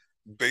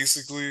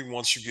basically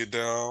once you get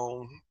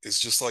down, it's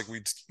just like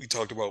we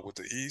talked about with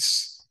the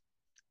East.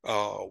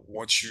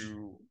 Once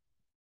you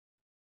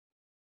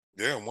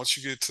once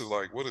you get to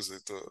like what is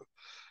it the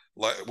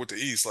like with the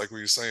East, like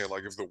we were saying,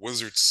 like if the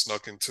Wizards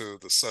snuck into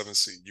the 7th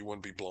seed, you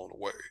wouldn't be blown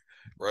away,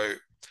 right?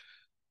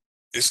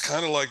 It's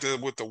kind of like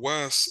that with the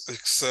West,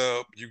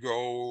 except you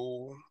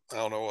go I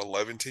don't know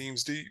 11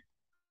 teams deep.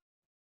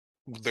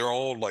 They're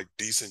all like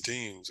decent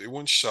teams. It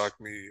wouldn't shock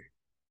me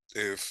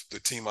if the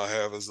team I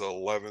have is the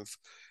 11th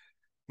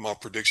my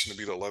prediction to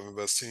be the 11th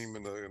best team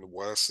in the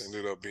West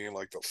ended up being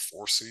like the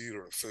 4th seed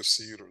or the 5th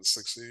seed or the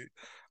 6th seed.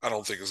 I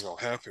don't think it's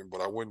gonna happen,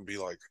 but I wouldn't be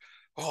like,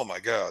 oh my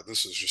God,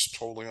 this is just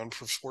totally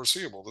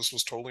unforeseeable. This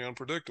was totally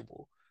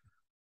unpredictable.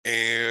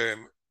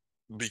 And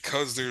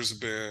because there's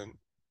been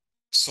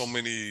so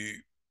many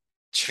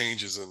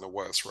changes in the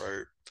West,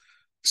 right?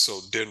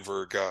 So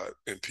Denver got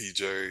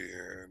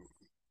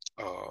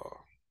uh,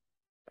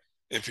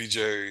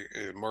 MPJ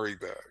and Murray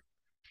back.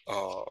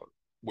 Uh,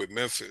 with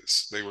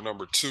Memphis, they were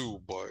number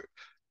 2, but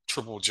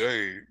Triple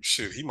J,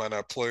 shit, he might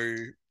not play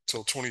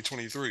till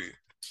 2023.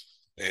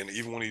 And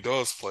even when he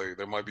does play,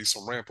 there might be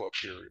some ramp up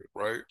period,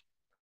 right?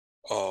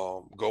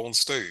 Golden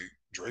State,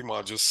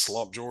 Draymond just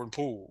slumped Jordan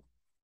Poole.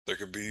 There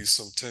could be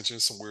some tension,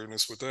 some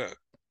weirdness with that.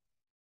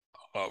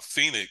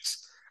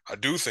 Phoenix, I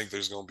do think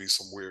there's going to be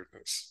some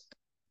weirdness.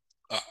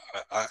 I,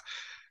 I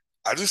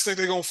I just think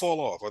they're gonna fall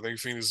off. I think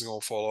Phoenix is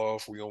gonna fall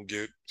off. We're gonna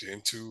get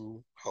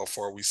into how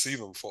far we see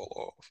them fall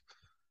off.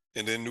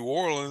 And then New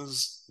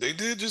Orleans, they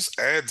did just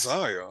add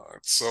Zion.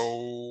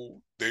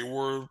 So they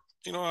were,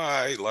 all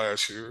right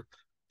last year.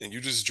 And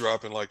you just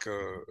dropping like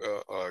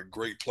a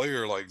great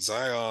player like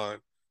Zion.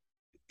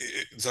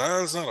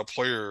 Zion's not a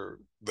player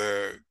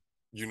that,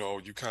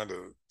 you kind of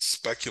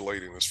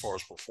speculating as far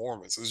as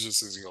performance. It's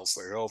just, is he going to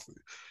stay healthy?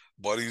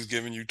 But he's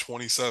giving you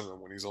 27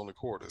 when he's on the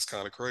court. It's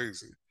kind of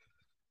crazy.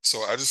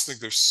 So I just think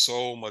there's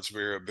so much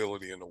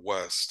variability in the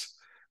West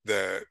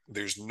that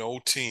there's no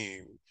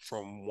team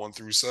from 1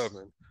 through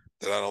 7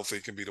 that I don't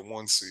think can be the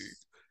 1 seed.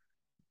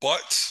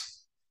 But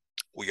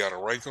we got to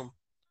rank them,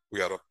 we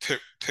got to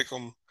pick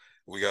them,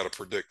 we got to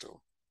predict them.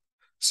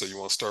 So you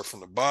want to start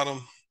from the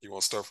bottom? You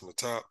want to start from the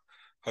top?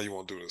 How you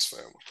want to do this,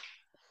 family?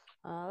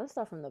 Let's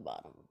start from the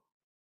bottom.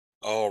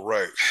 All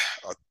right.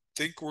 I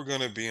think we're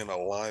going to be in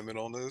alignment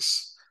on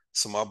this.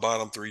 So my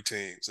bottom 3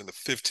 teams. In the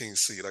 15th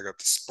seed, I got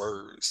the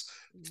Spurs.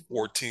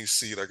 14th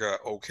seed, I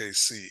got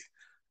OKC.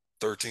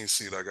 13th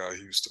seed, I got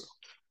Houston.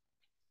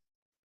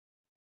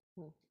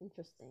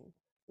 Interesting.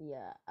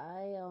 Yeah,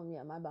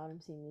 my bottom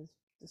team is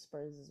the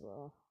Spurs as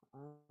well.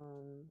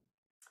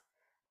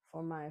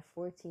 For my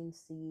 14th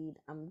seed,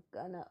 I'm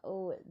gonna.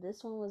 Oh,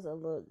 this one was a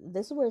little.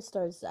 This is where it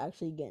starts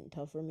actually getting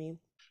tough for me.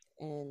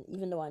 And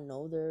even though I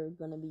know they're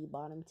gonna be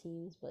bottom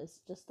teams, but it's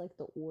just like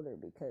the order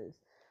because,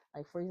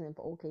 like for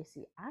example,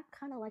 OKC, I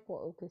kind of like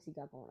what OKC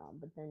got going on,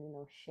 but then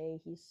Shea,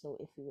 he's so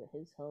iffy with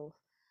his health,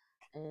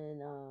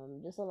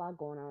 and just a lot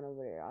going on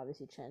over there.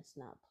 Obviously, Trent's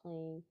not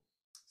playing,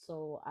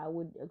 so I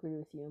would agree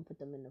with you and put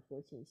them in the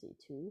 14th seed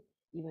too.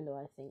 Even though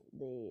I think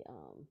they,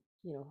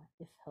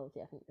 if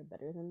healthy, I think they're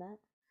better than that.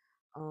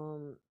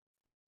 Um,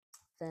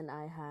 then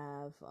I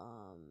have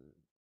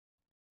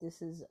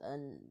this is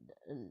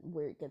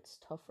where it gets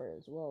tougher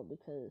as well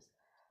because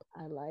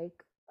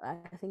I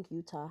think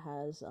Utah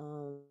has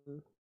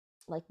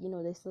like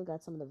they still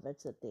got some of the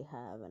vets that they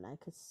have, and I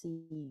could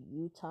see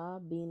Utah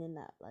being in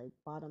that like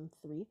bottom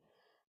 3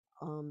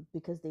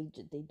 because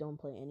they don't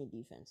play any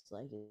defense.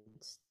 Like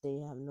they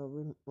have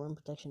no rim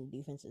protection.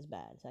 Defense is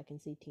bad, so I can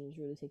see teams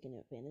really taking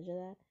advantage of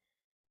that.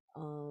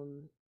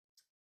 Um,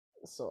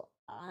 so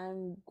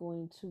I'm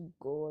going to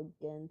go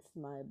against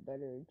my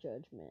better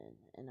judgment,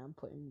 and I'm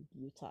putting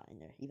Utah in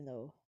there, even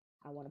though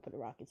I want to put the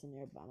Rockets in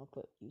there, but I'm gonna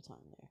put Utah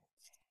in there.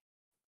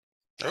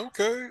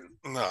 Okay.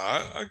 Nah,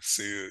 I can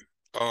see it.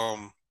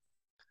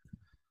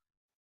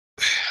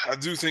 I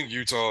do think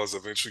Utah is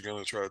eventually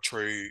going to try to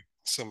trade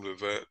some of the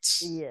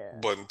vets, Yeah.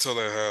 but until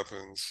that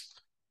happens,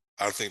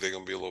 I think they're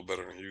going to be a little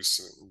better than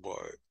Houston.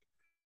 But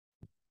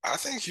I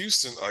think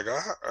Houston, like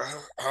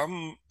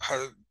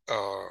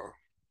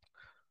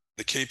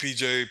the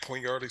KPJ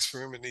point guard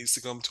experiment needs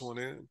to come to an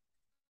end.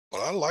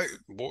 But I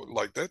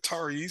like that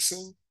Tari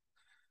Eason.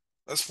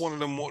 That's one of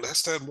them.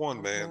 That's that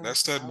one, man.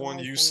 That's that I one like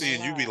you him a see,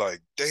 and you be lot.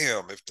 like,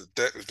 damn, if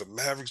the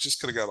Mavericks just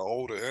could have got a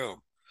hold of him,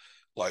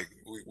 like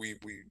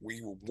we'd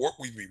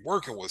be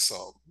working with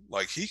something.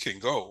 Like he can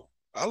go.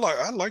 I like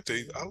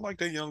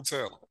that young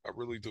talent. I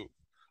really do.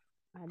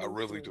 I I do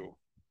really too. do.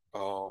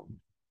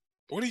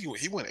 What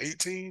he went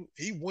 18.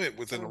 He went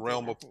within the 17,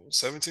 realm I of think.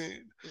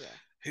 17. Yeah.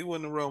 He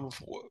went in the realm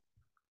of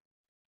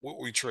what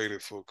we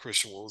traded for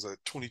Christian. What was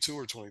that? 22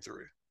 or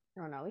 23?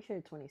 No, no, we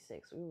traded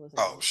 26. We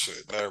wasn't Oh even.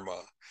 shit! Never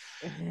mind.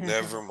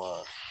 Never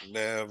mind.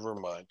 Never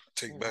mind.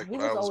 Take No, back he what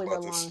was I was always a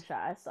about to long say.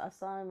 shot. I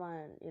saw him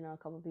on, a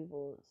couple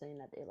people saying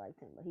that they liked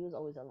him, but he was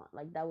always a long,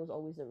 like that was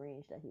always the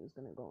range that he was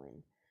gonna go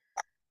in.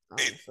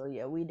 So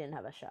yeah, we didn't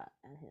have a shot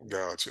at him.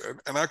 Gotcha.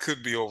 And I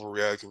could be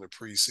overreacting to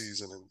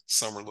preseason and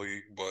summer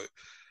league, but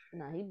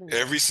Nah, he been good.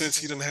 ever He's since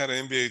he been didn't good. had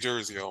an NBA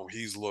jersey on,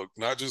 he's looked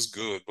not just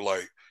good, but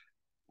like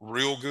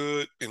real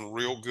good and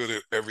real good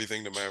at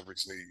everything the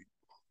Mavericks need.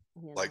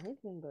 Yeah, no, Like, he's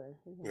been good.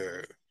 He's been yeah.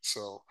 good.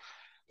 So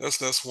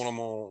that's one I'm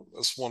on.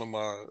 That's one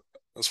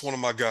of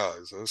my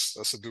guys.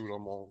 That's a dude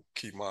I'm gonna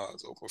keep my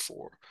eyes open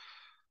for.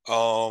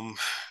 Um,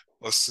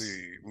 let's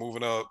see.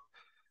 Moving up,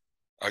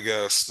 I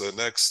guess the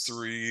next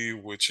 3,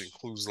 which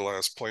includes the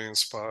last playing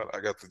spot, I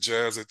got the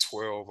Jazz at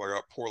 12. I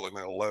got Portland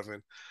at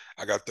 11.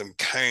 I got them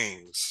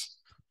Canes,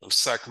 them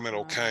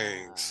Sacramento Uh,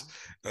 Canes.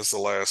 That's the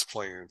last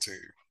playing team.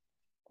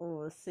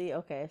 Oh, see,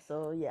 okay,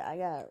 so yeah, I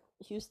got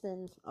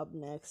Houston up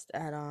next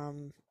at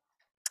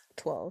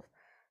 12.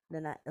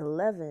 Then at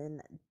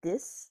 11,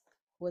 this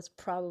was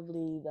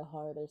probably the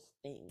hardest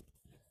thing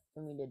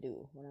for me to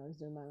do when I was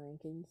doing my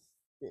rankings,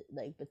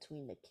 like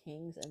between the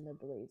Kings and the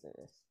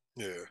Blazers,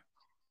 Yeah,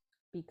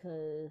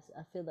 because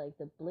I feel like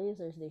the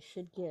Blazers they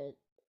should get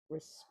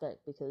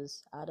respect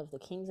because out of the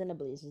Kings and the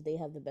Blazers, they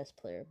have the best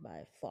player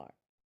by far,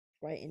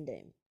 right in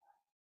Dame.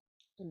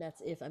 And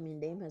that's if I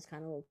mean Dame has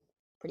kind of looked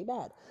pretty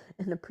bad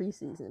in the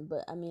preseason,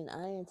 but I mean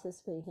I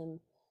anticipate him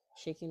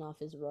shaking off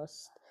his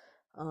rust,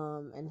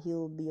 and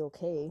he'll be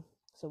okay.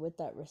 So with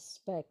that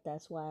respect,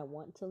 that's why I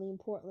want to lean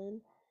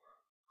Portland,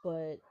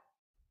 but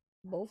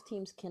both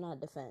teams cannot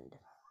defend.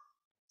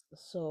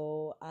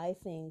 So I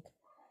think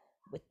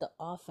with the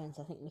offense,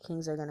 I think the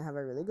Kings are gonna have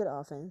a really good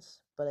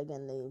offense, but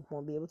again they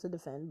won't be able to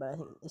defend. But I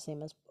think the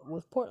same as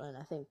with Portland,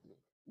 I think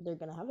they're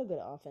gonna have a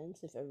good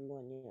offense if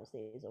everyone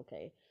stays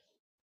okay,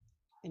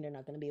 and they're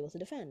not going to be able to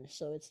defend.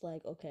 So it's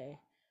like, okay,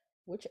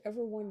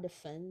 whichever one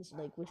defends,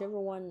 like whichever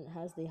one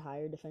has the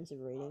higher defensive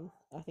rating,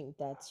 I think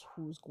that's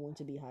who's going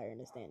to be higher in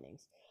the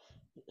standings.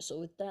 So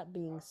with that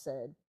being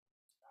said,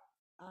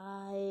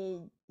 I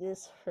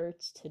this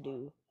hurts to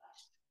do,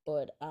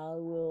 but I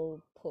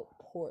will put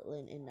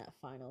Portland in that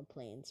final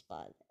playing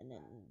spot, and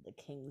then the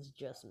Kings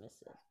just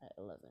miss it at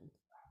 11.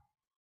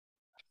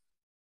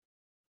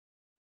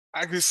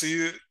 I can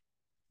see it.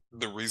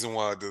 The reason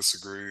why I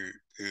disagree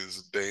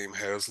is Dame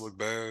has looked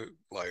bad.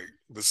 Like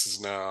this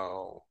is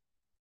now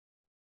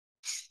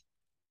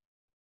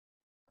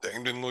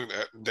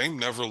Dame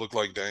never looked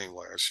like Dame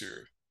last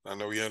year. I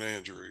know he had an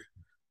injury,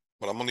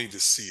 but I'm gonna need to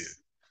see it.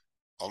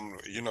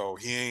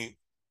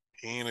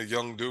 He ain't a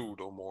young dude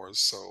no more.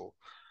 So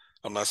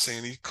I'm not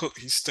saying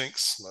he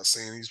stinks. I'm not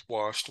saying he's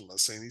washed. I'm not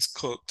saying he's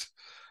cooked.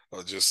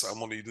 Just I'm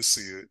gonna need to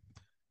see it.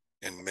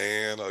 And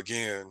man,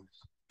 again,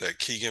 that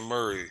Keegan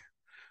Murray,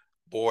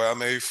 boy, I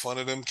made fun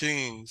of them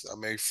Kings. I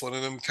made fun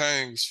of them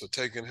Kings for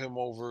taking him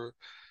over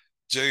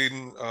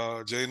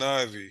Jaden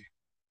Ivey.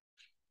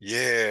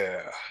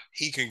 Yeah,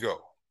 he can go.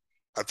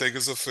 I think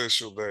it's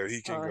official that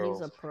he can Oh,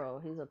 he's go. a pro.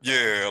 He's a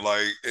pro. Yeah,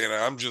 like, and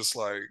I'm just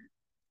like,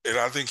 and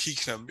I think he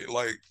can be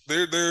like,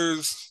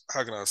 there's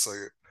how can I say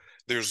it?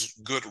 There's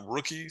good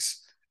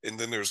rookies, and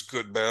then there's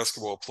good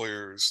basketball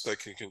players that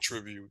can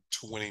contribute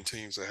to winning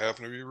teams that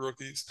happen to be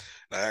rookies.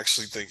 And I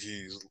actually think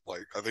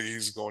I think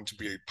he's going to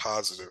be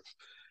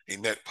a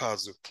net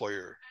positive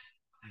player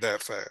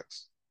that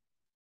fast.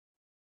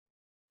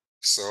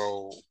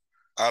 So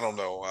I don't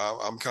know.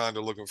 I'm kind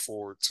of looking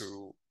forward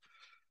to.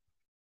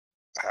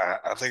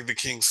 I think the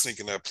Kings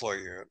sneaking that play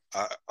in.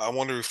 I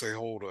wonder if they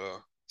hold a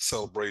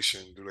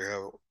celebration. Do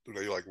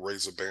they like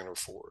raise a banner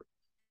for it?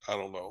 I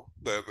don't know.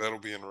 That'll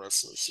be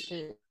interesting to see.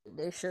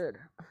 They should.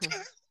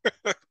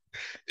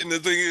 And the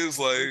thing is,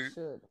 They like,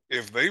 should.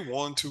 if they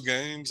won two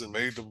games and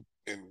made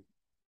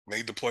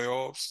the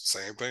playoffs,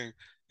 same thing.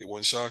 It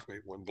wouldn't shock me.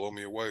 It wouldn't blow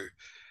me away.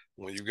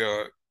 When you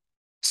got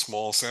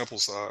small sample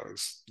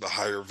size, the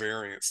higher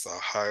variance,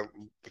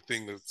 the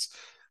thing that's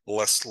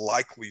less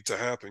likely to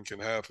happen can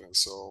happen.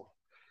 So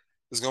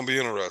it's gonna be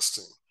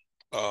interesting.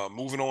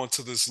 Moving on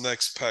to this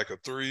next pack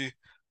of three.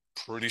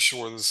 Pretty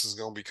sure this is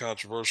gonna be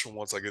controversial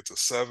once I get to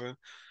seven.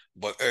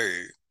 But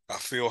hey, I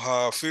feel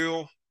how I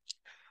feel.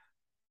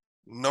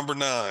 Number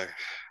nine,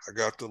 I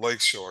got the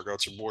Lake Show. I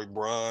got your boy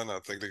Brian. I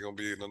think they're gonna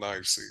be in the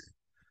ninth seed.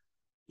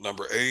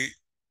 Number eight,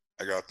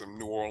 I got the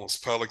New Orleans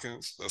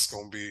Pelicans. That's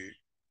gonna be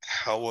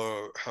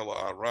hella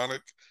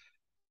ironic,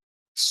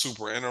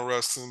 super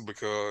interesting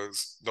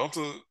because don't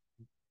the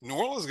New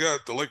Orleans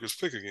got the Lakers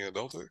pick again,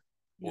 don't they?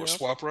 Or Yep,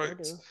 swap they rights?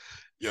 do.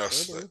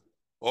 They Yes. do.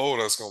 Oh,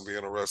 that's gonna be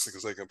interesting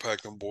because they can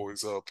pack them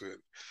boys up and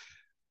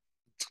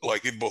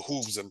like it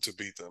behooves them to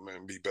beat them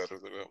and be better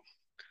than them.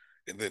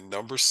 And then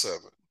number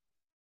seven,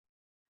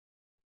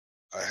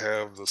 I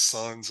have the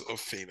Suns of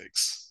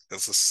Phoenix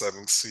as the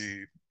seventh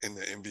seed in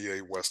the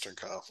NBA Western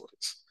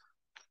Conference.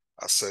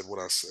 I said what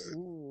I said.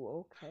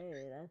 Ooh,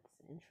 okay, that's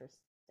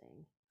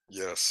interesting.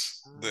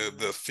 Yes, the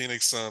Um,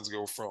 Phoenix Suns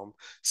go from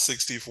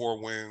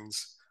 64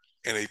 wins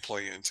and a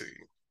play-in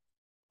team.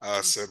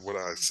 I said what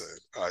I interesting. said.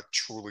 I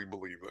truly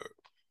believe that.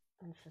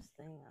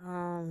 Interesting.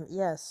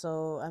 Yeah,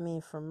 so I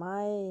mean for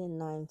my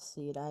ninth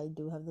seed, I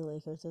do have the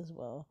Lakers as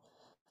well.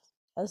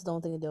 I just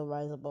don't think they'll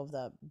rise above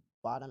that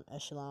bottom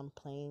echelon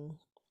playing.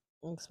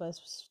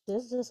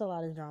 There's just a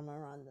lot of drama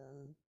around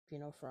them,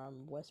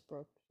 from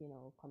Westbrook,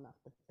 come off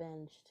the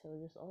bench to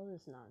just all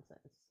this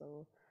nonsense.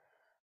 So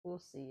we'll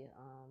see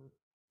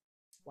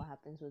what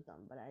happens with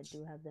them. But I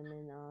do have them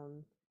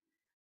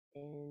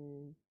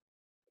in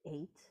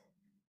eight.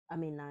 I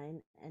mean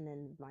nine, and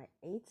then my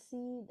eighth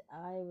seed.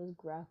 I was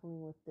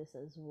grappling with this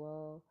as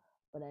well,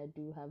 but I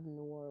do have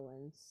New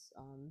Orleans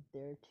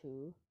there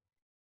too.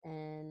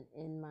 And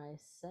in my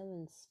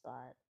seventh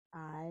spot,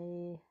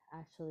 I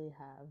actually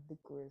have the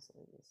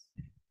Grizzlies.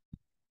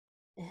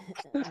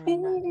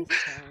 and not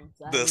just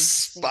terms. I The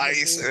just think the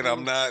spice, and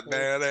I'm Grizzlies not should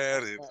mad at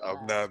step it. that I'm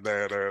back. not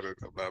mad at it.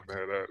 I'm not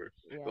mad at it.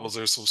 Yeah, Those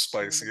are some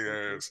I think the spicy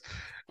Grizzlies ass.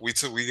 We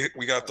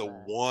should got step the back.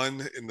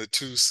 1 and the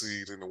 2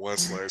 seed in the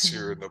West last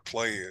year in the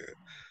play-in.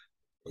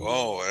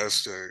 Oh, Yeah,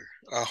 SJ.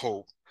 I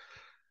hope,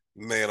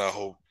 man, I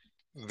hope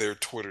their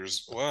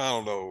Twitters. Well, I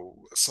don't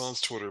know.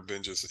 Suns Twitter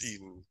been just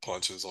eating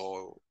punches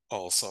all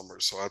summer,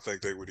 so I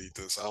think they would eat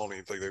this. I don't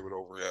even think they would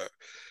overreact.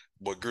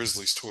 But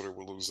Grizzlies Twitter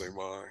would lose their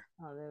mind.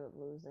 oh, they would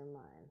lose their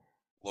mind.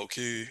 Low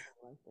key,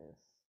 Like this.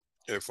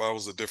 if I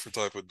was a different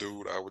type of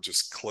dude, I would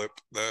just clip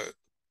that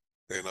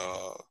and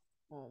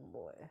Oh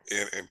boy.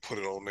 and put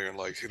it on there and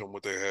like hit them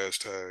with their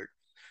hashtag.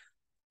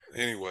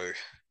 Anyway,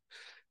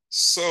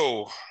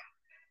 so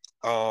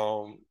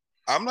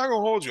I'm not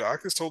gonna hold you. I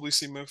could totally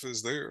see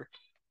Memphis there.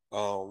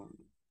 Um,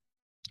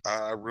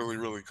 I really,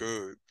 really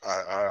could.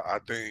 I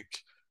think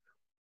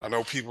I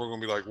know people are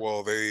gonna be like,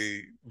 well,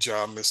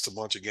 Ja missed a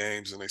bunch of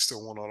games and they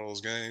still won all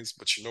those games.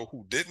 But you know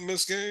who didn't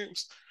miss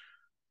games?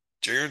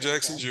 Jaren Jaren Jackson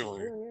Jackson Jr.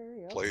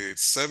 Jr. Yep. played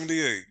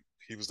 78.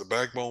 He was the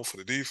backbone for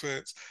the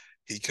defense.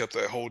 He kept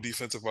that whole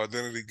defensive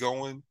identity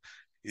going.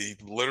 He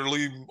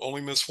literally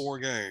only missed 4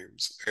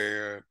 games,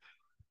 and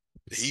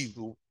he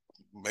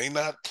may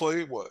not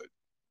play what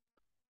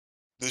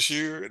this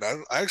year. And I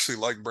actually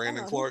like Oh Brandon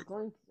no, he's Clark.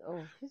 going.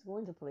 He's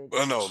going to play Oh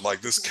this no, year.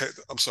 like this.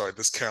 I'm sorry,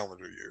 this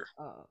calendar year.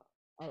 Oh,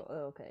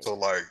 okay. So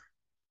like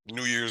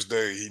New Year's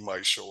Day, he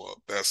might show up.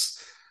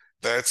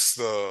 That's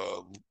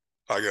the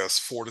I guess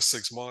 4 to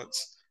 6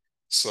 months.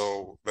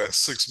 So that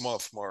 6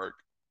 month mark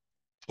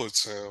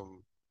puts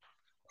him.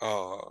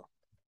 The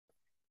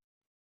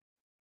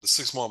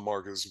 6 month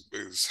mark is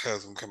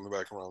has him coming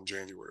back around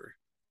January,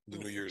 the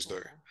New Year's Day.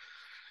 Okay.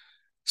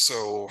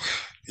 So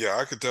yeah,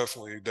 I could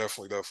definitely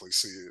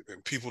see it.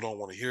 And people don't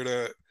want to hear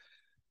that.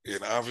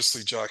 And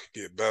obviously Ja could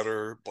get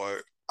better,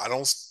 but I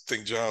don't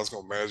think Ja's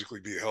gonna magically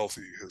be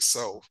healthy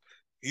himself.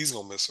 He's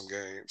gonna miss some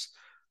games.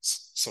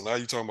 So now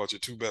you're talking about your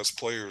 2 best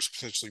players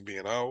potentially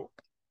being out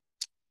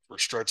for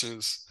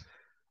stretches.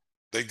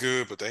 They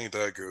good, but they ain't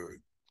that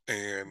good.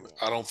 And Yeah.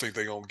 I don't think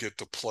they're gonna get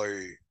to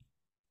play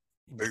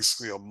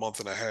basically a month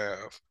and a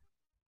half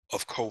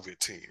of COVID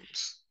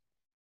teams,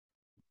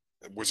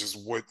 which is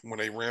what when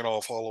they ran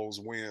off all those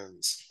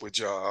wins with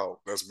Ja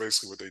out. That's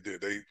basically what they did.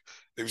 They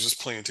was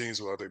just playing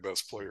teams without their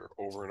best player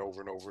over and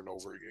over and over and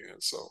over again.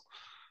 So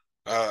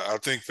I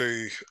think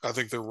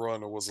their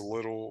run was a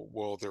little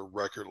well their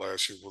record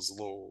last year was a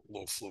little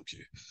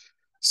fluky.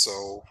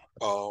 So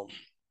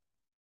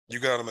you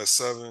got them at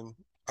 7.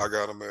 I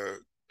got them at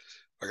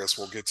I guess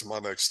we'll get to my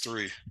next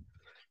 3.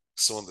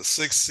 So in the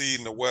 6th seed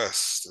in the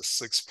West, the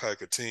 6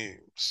 pack of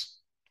teams.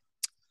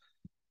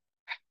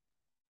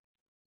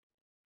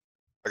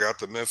 I got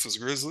the Memphis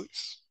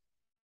Grizzlies.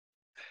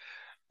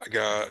 I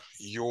got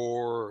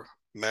your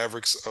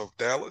Mavericks of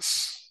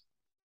Dallas.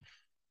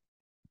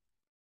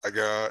 I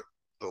got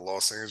the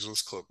Los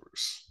Angeles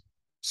Clippers.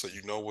 So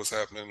you know what's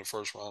happening in the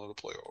first round of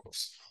the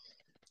playoffs.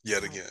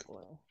 Yet Oh again.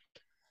 boy.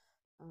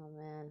 Oh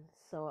man.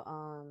 So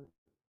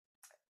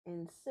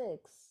in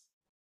 6,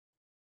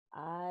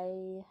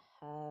 I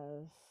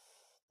have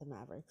the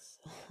Mavericks.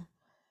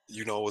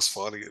 You know what's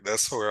funny?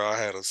 That's where I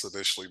had us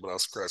initially, but I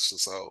scratched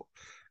this out.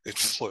 It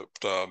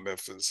flipped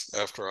Memphis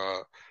after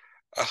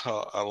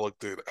I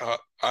looked at.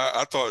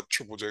 I thought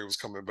Triple J was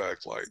coming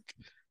back like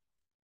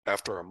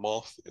after a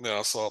month, and then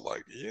I saw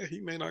like, yeah, he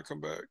may not come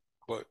back.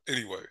 But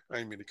anyway, I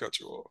didn't mean to cut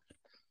you off.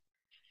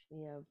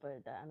 Yeah,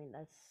 but I mean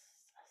that's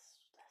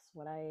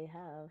what I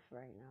have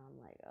right now.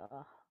 I'm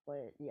like,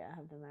 but yeah, I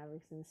have the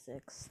Mavericks in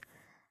 6.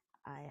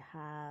 I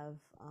have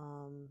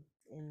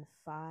in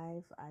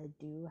 5. I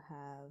do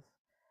have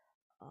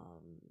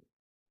um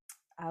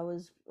I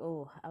was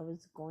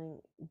going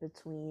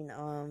between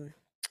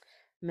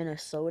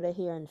Minnesota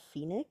here and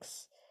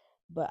Phoenix,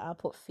 but I'll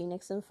put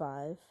Phoenix in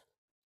 5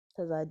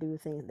 because I do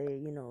think they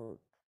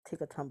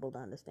take a tumble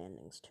down the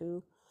standings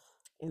too,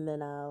 and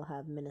then I'll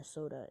have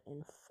Minnesota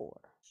in 4.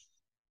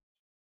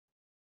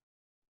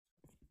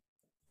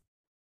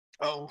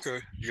 Oh, okay.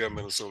 You got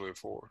Minnesota at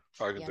 4.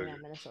 I can Yeah, I dig got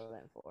it. Minnesota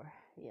in 4.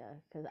 Yeah,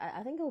 because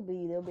I think they'll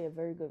be a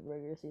very good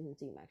regular season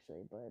team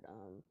actually, but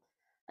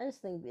I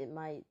just think it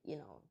might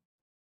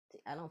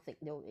I don't think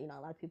they'll a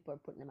lot of people are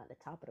putting them at the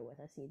top of the West.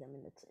 I see them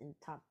in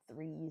top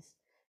threes,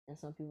 and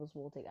some people's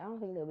will take. I don't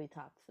think they'll be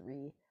top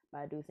 3, but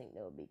I do think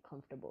they'll be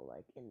comfortable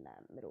like in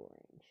that middle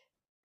range.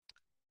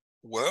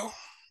 Well,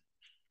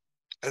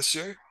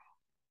 SJ,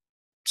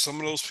 some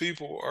of those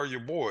people are your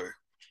boy.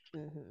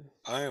 Hmm.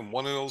 I am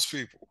one of those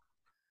people.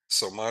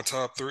 So my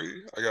top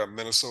 3, I got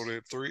Minnesota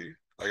at 3.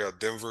 I got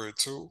Denver at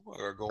 2. I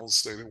got Golden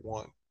State at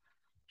 1.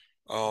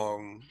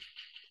 Um,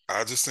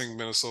 I just think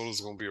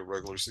Minnesota's going to be a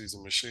regular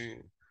season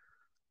machine.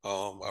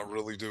 I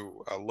really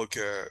do. I look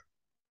at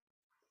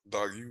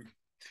dog.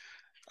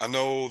 I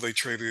know they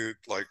traded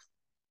like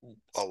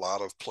a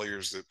lot of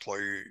players that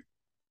played.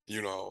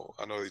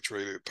 I know they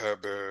traded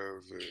Pat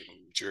Bev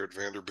and Jared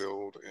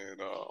Vanderbilt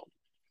and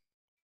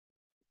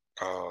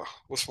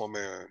what's my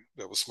man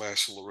that was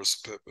smashing Larissa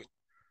Pippen?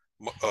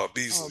 Oh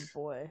Beasley.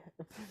 boy,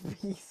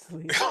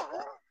 Beasley.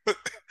 Mm.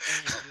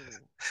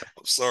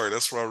 I'm sorry,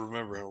 that's where I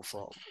remember him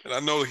from. And I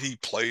know he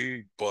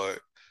played, but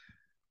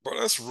bro,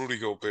 that's Rudy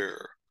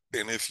Gobert.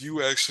 And if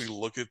you actually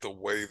look at the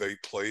way they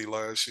played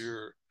last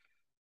year,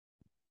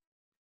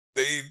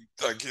 they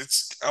like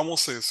I won't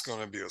say it's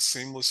gonna be a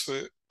seamless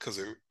fit because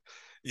I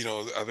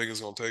think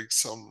it's gonna take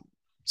some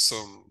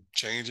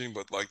changing,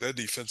 but like that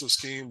defensive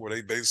scheme where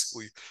they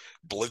basically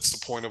blitz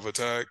the point of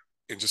attack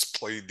and just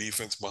play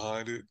defense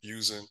behind it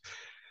using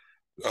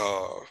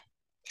uh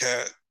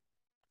Cat,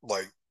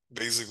 like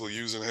basically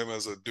using him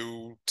as a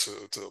dude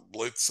to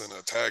blitz and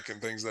attack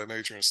and things of that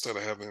nature instead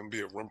of having him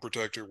be a rim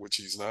protector, which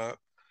he's not,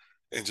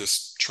 and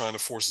just trying to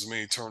force as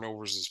many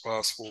turnovers as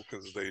possible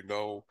because they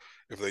know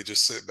if they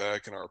just sit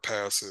back and are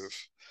passive,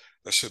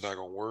 that shit not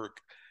gonna work.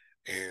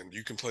 And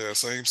you can play that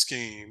same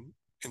scheme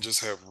and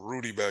just have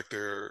Rudy back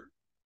there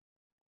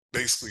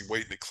basically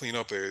waiting to clean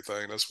up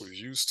everything. That's what he's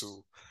used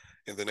to.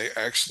 And then they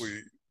actually,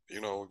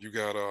 you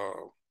got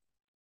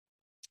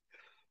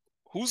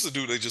who's the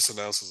dude they just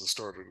announced as a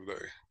starter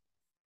today?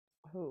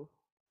 Who?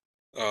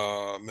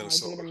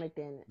 Minnesota. Jaden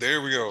McDaniel.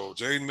 There we go.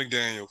 Jaden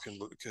McDaniel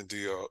can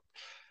D up.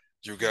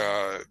 You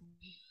got,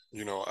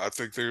 I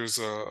think there's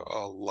a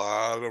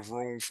lot of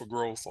room for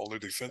growth on the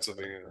defensive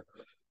end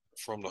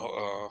from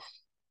the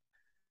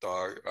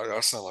dog. I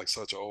sound like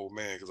such an old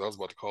man because I was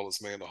about to call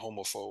this man the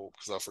homophobe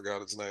because I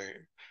forgot his name.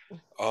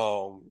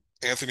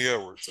 Anthony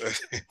Edwards.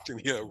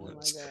 Anthony Oh my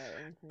Edwards. God,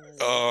 Anthony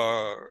Edwards.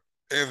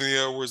 Uh, Anthony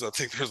Edwards. I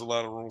think there's a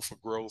lot of room for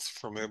growth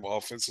from him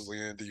offensively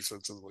and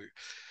defensively.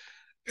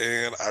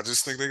 And I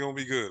just think they're gonna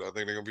be good. I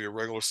think they're gonna be a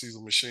regular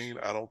season machine.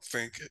 I don't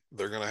think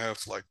they're gonna have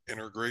to like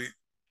integrate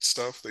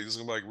stuff. They just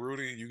gonna be like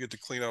Rudy, you get to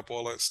clean up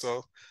all that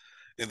stuff.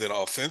 And then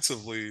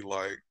offensively,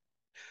 like,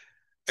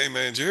 hey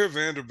man, Jared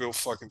Vanderbilt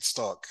fucking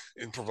stunk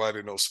and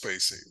provided no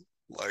spacing.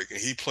 Like, and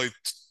he played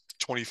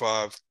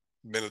 25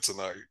 minutes a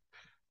night.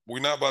 We're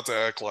not about to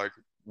act like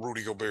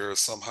Rudy Gobert is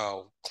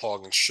somehow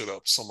clogging shit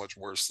up so much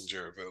worse than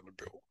Jared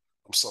Vanderbilt.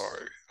 I'm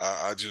sorry.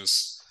 I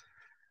just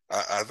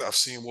I've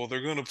seen, well,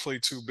 they're going to play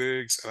two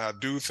bigs, and I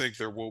do think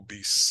there will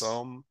be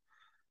some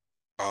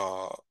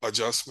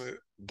adjustment.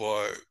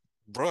 But,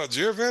 bro,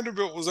 Jared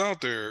Vanderbilt was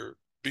out there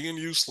being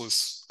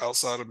useless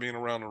outside of being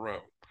around the rim.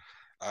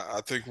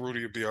 I think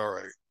Rudy would be all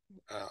right.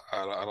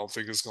 I don't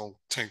think it's going to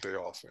tank their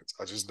offense.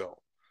 I just don't.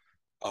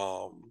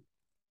 Um,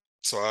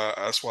 so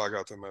that's why I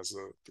got them as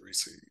a 3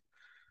 seed.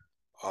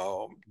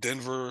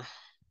 Denver,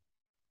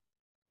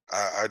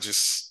 I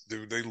just,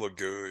 dude, they look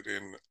good.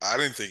 And I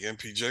didn't think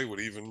MPJ would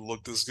even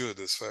look this good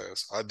this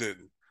fast. I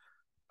didn't.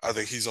 I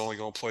think he's only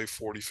going to play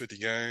 40, 50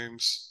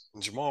 games.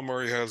 And Jamal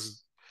Murray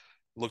has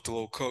looked a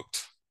little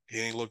cooked. He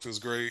ain't looked as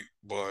great,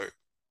 but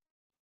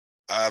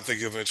I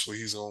think eventually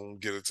he's going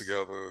to get it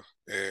together.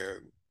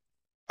 And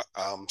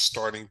I'm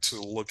starting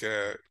to look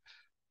at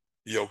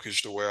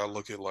Jokic the way I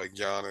look at like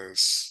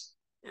Giannis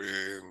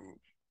and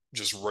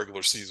just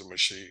regular season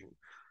machine.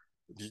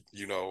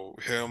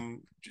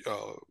 Him,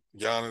 uh,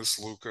 Giannis,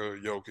 Luka,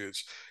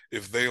 Jokic,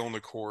 if they on the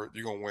court,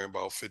 you're gonna win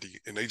about 50,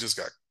 and they just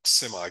got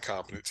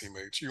semi-competent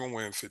teammates. You're gonna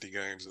win 50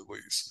 games at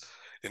least,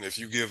 and if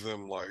you give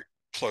them like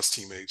plus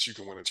teammates, you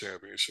can win a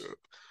championship.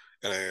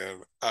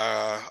 And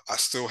I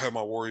still have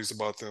my worries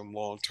about them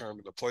long term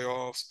in the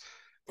playoffs,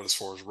 but as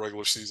far as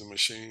regular season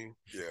machine,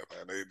 yeah,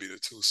 man, they'd be the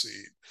 2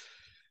 seed.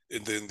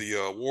 And then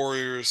the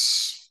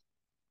Warriors,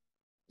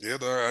 yeah,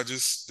 I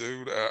just,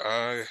 dude,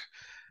 I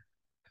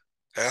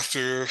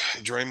after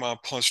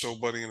Draymond punched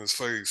old buddy in his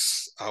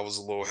face, I was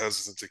a little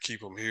hesitant to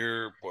keep him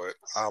here, but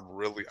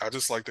I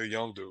just like the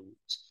young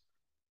dudes.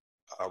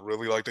 I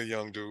really like the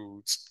young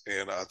dudes,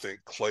 and I think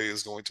Clay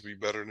is going to be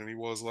better than he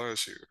was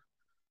last year.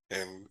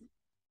 And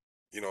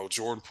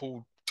Jordan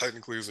Poole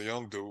technically is a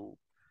young dude,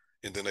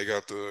 and then they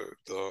got the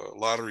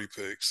lottery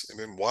picks, and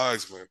then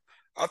Wiseman.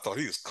 I thought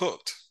he was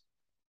cooked.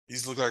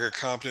 He's looked like a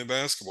competent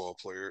basketball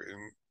player,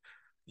 and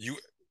you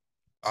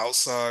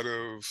outside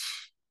of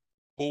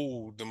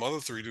pulled them other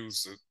three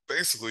dudes that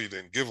basically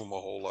didn't give them a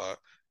whole lot.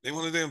 They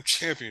won a damn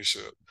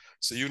championship.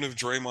 So even if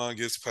Draymond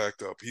gets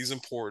packed up, he's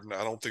important.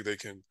 I don't think they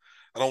can.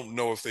 I don't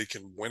know if they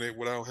can win it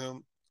without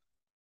him.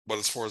 But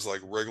as far as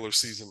like regular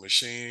season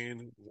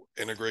machine,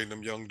 integrating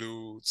them young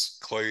dudes,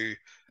 Clay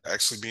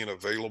actually being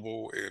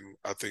available, and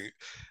I think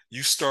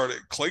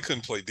Clay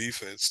couldn't play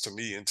defense to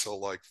me until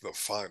like the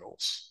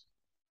finals.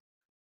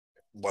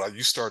 But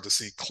you start to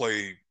see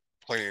Clay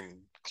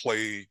playing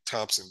Clay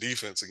Thompson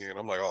defense again.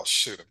 I'm like, oh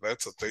shit, if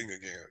that's a thing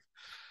again,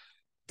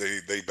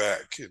 they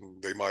back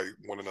and they might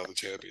win another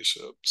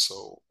championship.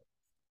 So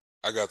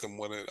I got them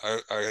winning.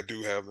 I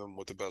do have them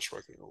with the best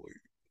record in the league.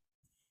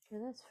 Yeah,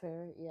 that's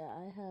fair. Yeah,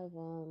 I have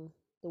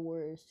the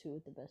Warriors too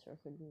with the best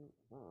record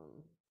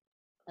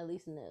at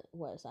least in the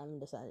West. I haven't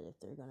decided if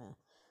they're gonna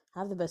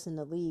have the best in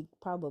the league.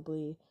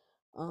 Probably.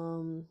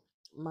 Um,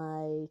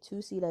 my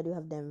 2 seed I do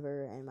have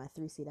Denver, and my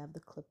 3 seed I have the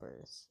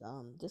Clippers.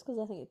 Just because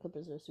I think the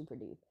Clippers are super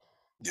deep.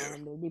 Yeah,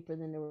 They're deeper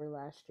than they were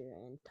last year,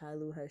 and Ty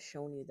Lue has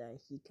shown you that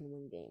he can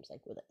win games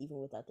like with even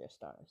without their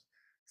stars.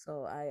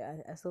 So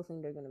I still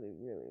think they're gonna be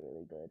really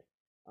really good.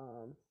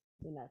 Um,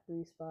 in that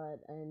three spot,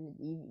 and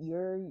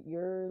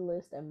your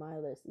list and my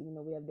list, even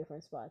though we have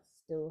different spots,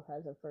 still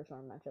has a first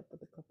round matchup with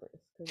the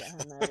Clippers because I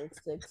have Mavericks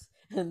 6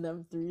 and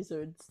them 3, so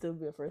it'd still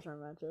be a first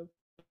round matchup.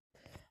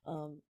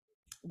 Um,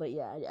 but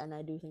yeah, and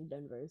I do think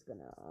Denver is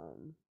gonna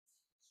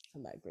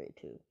come back great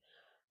too.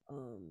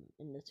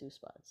 In the two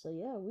spots. So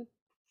yeah, we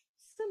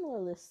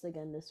similar lists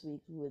again this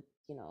week with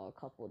a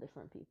couple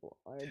different people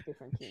or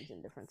different teams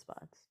in different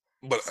spots.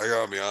 But I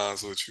gotta be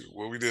honest with you.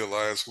 What we did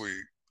last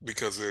week,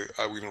 because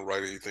we didn't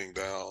write anything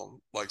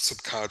down, like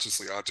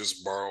subconsciously, I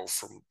just borrowed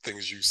from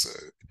things you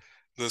said.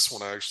 This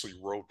one I actually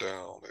wrote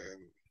down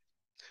and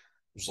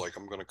was like,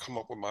 I'm gonna come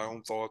up with my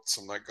own thoughts.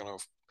 I'm not gonna.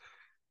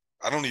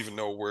 I don't even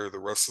know where the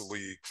rest of the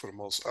league, for the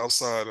most,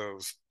 outside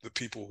of the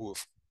people who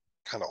have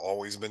kind of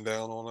always been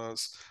down on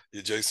us.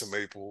 Your Jason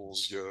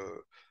Maples,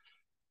 your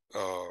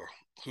uh,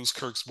 who's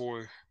Kirk's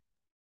boy,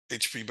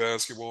 HP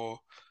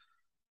basketball.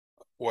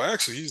 Well,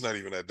 actually, he's not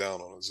even that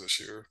down on us this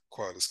year,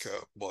 quiet as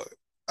kept. But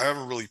I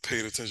haven't really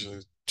paid attention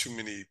to too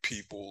many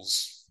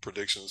people's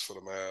predictions for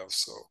the Mavs,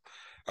 so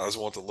I just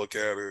want to look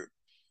at it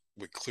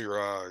with clear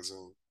eyes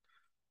and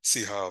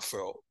see how I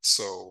felt.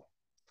 So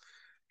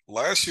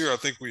last year, I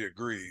think we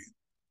agreed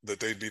that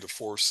they'd be the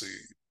 4th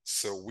seed.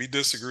 So we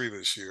disagree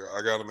this year.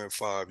 I got them in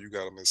 5. You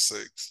got them in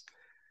 6.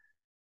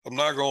 I'm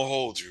not gonna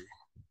hold you.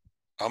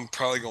 I'm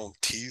probably gonna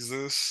tease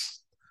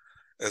this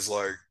as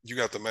like you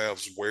got the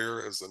Mavs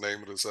where as the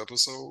name of this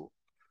episode.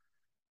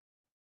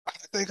 I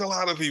think a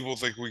lot of people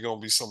think we're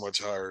gonna be so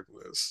much higher than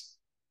this.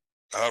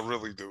 I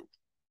really do.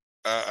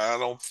 I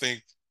don't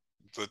think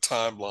the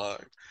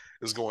timeline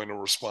is going to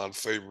respond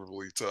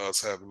favorably to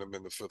us having them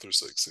in the 5th or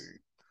 6th seed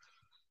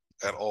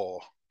at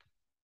all.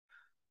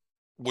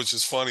 Which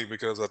is funny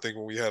because I think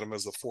when we had them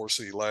as the 4th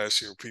seed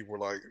last year, people were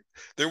like,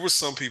 there was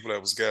some people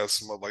that was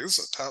gassing them up like this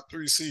is a top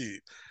 3 seed.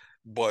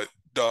 But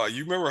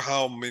you remember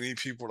how many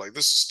people were like,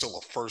 this is still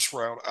a first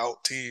round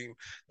out team.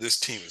 This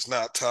team is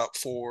not top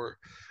 4.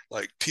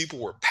 Like people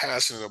were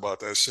passionate about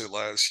that shit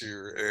last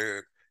year,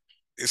 and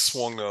it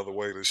swung the other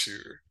way this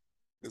year.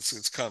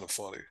 It's kind of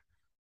funny.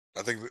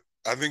 I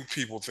think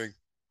people think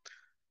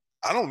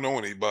I don't know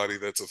anybody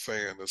that's a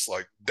fan that's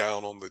like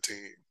down on the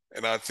team,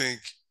 and I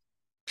think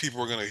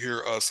people are going to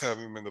hear us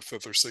having them in the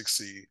 5th or 6th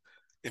seed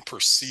and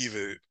perceive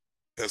it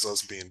as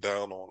us being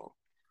down on them.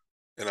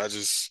 And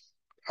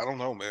I don't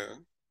know,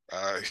 man.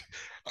 I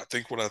I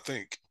think what I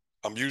think.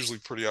 I'm usually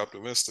pretty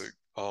optimistic.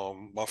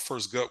 My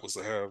first gut was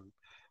to have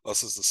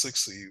us as the 6th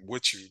seed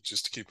with you,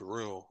 just to keep it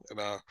real. And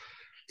I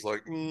was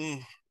like,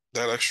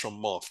 that extra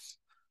month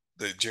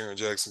that Jaren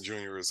Jackson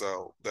Jr. is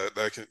out,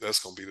 that's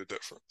gonna be the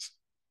difference.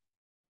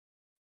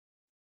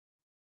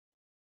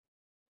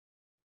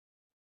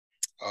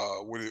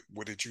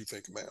 What did you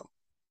think, ma'am?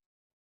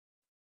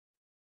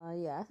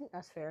 Yeah, I think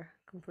that's fair,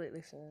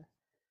 completely fair.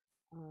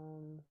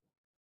 Um,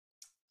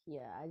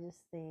 yeah, I just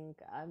think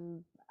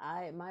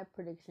I my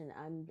prediction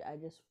I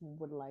just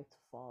would like to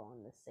fall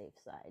on the safe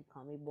side.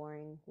 Call me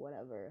boring,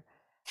 whatever,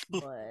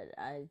 but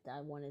I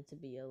wanted to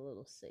be a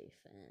little safe,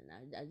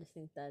 and I just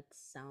think that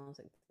sounds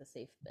like the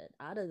safe bet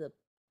out of the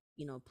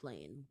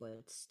plane,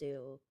 but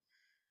still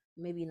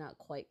maybe not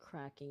quite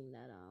cracking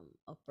that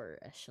upper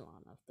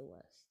echelon of the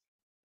West.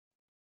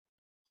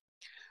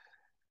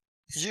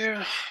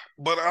 Yeah,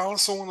 but I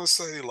also want to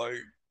say,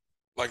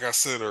 like I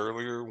said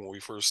earlier when we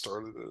first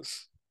started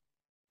this,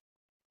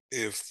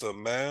 if the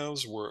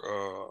Mavs were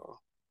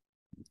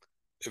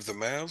if the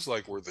Mavs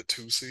like were the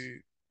 2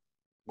 seed,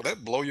 would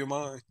that blow your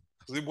mind?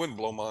 Because it wouldn't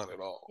blow mine at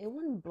all. It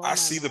wouldn't blow I my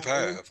see the mind.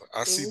 It would path.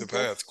 I it see the would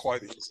path just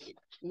quite easily.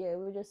 yeah, it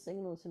would just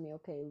signal to me,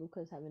 okay,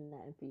 Luca's having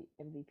that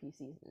MVP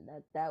season.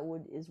 That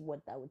would is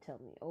what that would tell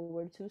me. Oh,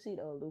 we're 2 seed.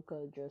 Oh,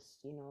 Luca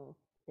just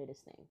did his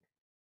thing.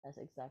 That's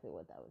exactly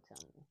what that would tell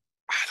me.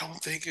 I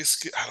don't think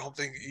it's. I don't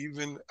think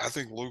even. I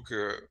think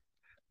Luca.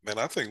 Man,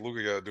 I think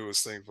Luca got to do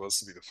his thing for us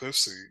to be the 5th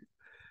seed.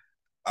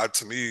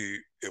 To me,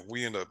 if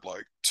we end up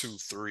like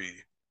 2-3,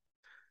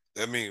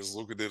 that means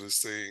Luca did his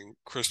thing.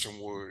 Christian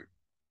Wood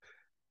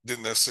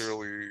didn't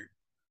necessarily.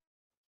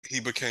 He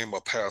became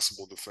a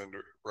passable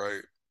defender,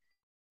 right?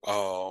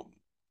 Um,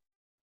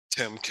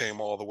 Tim came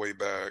all the way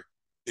back.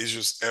 It's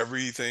just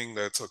everything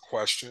that's a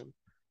question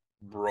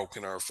broke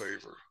in our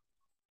favor.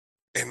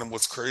 And then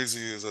what's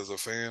crazy is, as a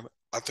fan,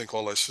 I think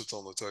all that shit's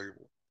on the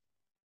table.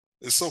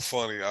 It's so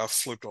funny. I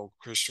flipped on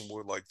Christian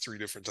Wood like 3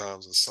 different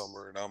times this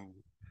summer, and I'm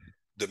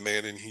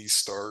demanding he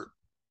start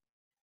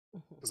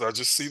because I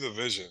just see the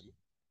vision.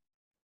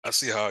 I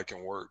see how it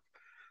can work.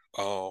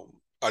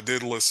 I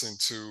did listen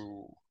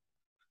to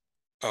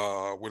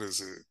what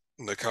is it,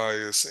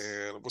 Nikias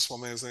and what's my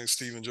man's name,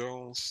 Stephen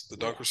Jones, the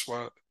Yeah. Dunker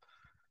Spot.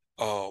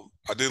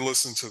 I did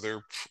listen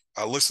to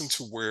I listened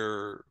to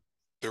where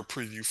their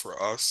preview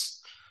for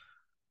us,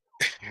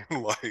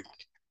 and like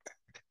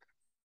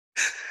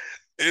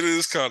it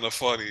is kind of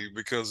funny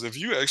because if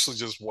you actually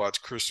just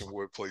watch Christian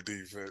Wood play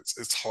defense,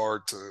 it's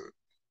hard to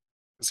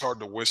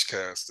wish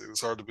cast it.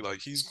 It's hard to be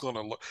like he's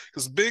gonna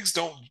because bigs.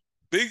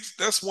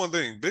 That's one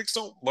thing. Bigs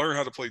don't learn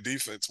how to play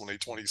defense when they're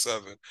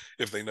 27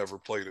 if they never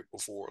played it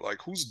before. Like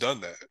who's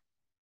done that?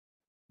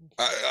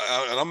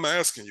 Okay. And I'm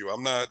asking you,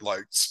 I'm not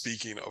like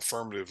speaking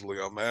affirmatively.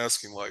 I'm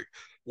asking like,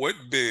 what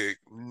big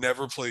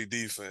never played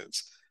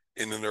defense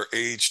and in their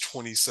age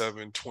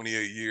 27,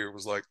 28 year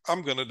was like,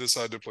 I'm going to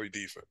decide to play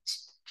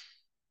defense.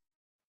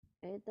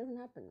 It doesn't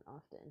happen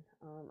often.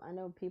 I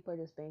know people are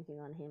just banking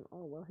on him.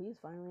 Oh well, he's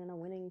finally on a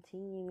winning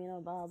team.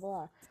 Blah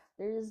blah.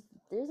 There's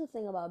there's a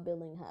thing about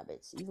building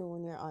habits, even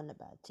when you're on a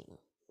bad team,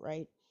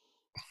 right?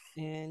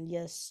 And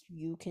yes,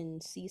 you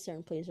can see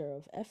certain plays are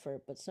of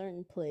effort, but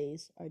certain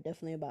plays are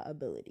definitely about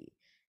ability.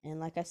 And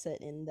like I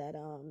said in that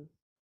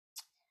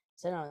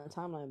said on the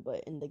timeline,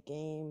 but in the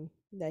game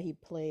that he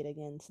played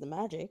against the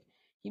Magic,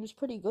 he was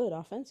pretty good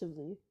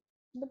offensively.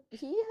 But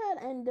he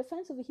had and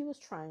defensively he was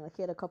trying. Like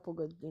he had a couple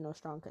good,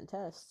 strong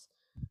contests.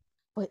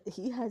 But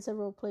he had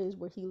several plays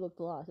where he looked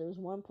lost. There was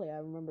one play I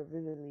remember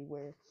vividly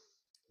where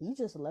he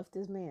just left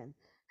his man.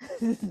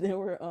 There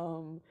were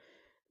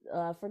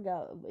I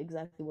forgot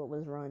exactly what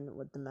was run,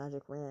 what the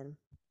Magic ran,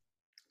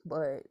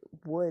 but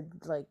Wood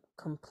like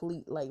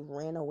complete like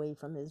ran away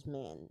from his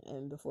man,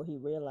 and before he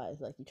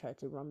realized, like he tried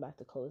to run back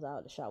to close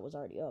out, the shot was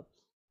already up.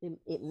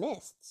 It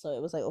missed, so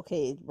it was like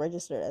okay, it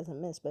registered as a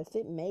miss. But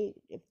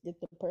if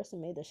the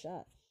person made the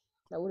shot,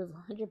 that would have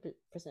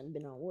 100%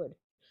 been on Wood.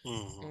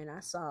 Mm-hmm. And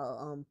I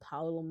saw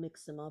Paolo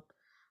mix him up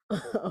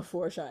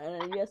for a shot,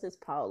 and yes, it's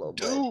Paolo,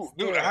 but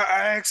Dude, still,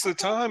 I asked I the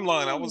was like,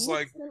 timeline. I no, was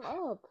like, mix him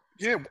up.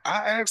 yeah,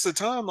 I asked the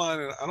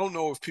timeline, and I don't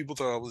know if people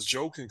thought I was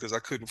joking because I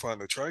couldn't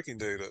find the tracking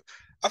data.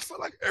 I feel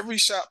like every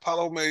shot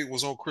Paulo made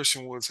was on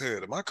Christian Wood's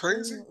head. Am I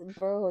crazy?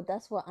 Bro,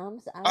 that's what I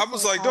I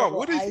was saw like, dog, Paolo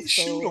what did he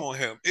shoot ISO. on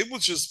him? It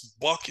was just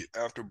bucket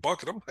after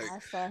bucket. I'm like, I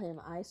saw him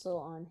ISO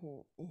on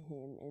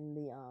him in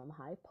the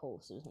high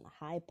post. It was in the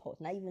high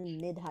post, not even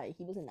mid high.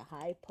 He was in the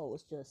high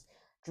post, just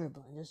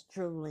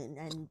dribbling,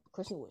 and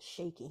Christian was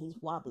shaking. He's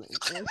wobbling,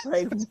 and it's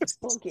like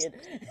bucket.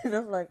 And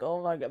I'm like,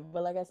 oh my god!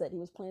 But like I said, he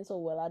was playing so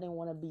well. I didn't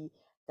want to be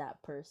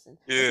that person.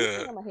 Like people yeah,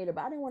 think I'm a hater,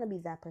 but I didn't want to be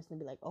that person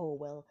to be like, oh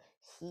well,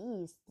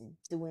 he's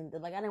doing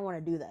like I didn't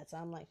want to do that. So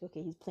I'm like,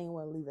 okay, he's playing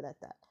well. Leave it at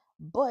that.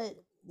 But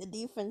the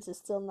defense is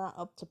still not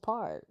up to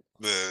par.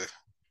 yeah.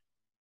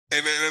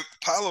 And then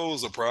Paulo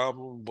is a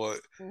problem, but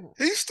Mhm.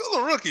 he's still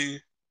a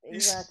rookie.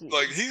 Exactly.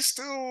 He's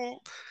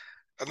still.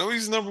 I know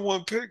he's number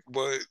one pick,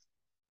 but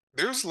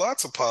there's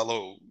lots of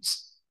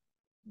Paulos,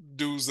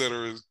 dudes that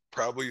are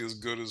probably as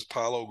good as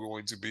Paulo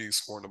going to be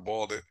scoring the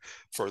ball. That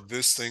for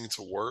this thing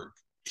to work,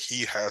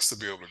 he has to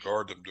be able to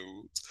guard them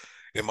dudes.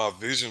 And my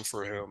vision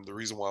for him, the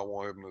reason why I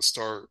want him to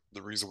start,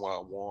 the reason why I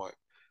want,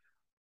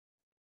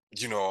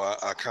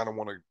 I kind of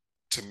want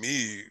to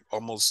me,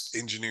 almost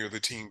engineer the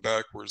team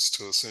backwards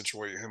to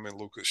accentuate him and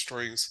Luka's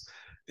strengths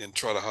and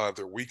try to hide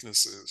their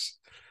weaknesses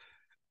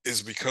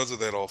is because of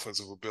that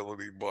offensive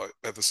ability. But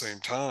at the same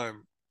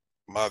time,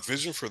 my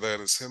vision for that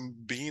is him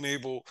being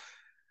able.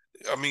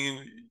 I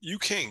mean, you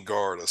can't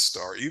guard a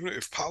star. Even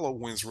if Paulo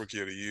wins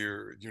Rookie of the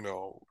Year,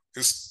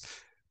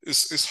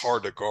 it's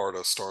hard to guard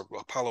a star.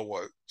 Paulo,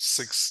 what,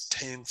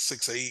 6'10",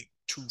 6'8",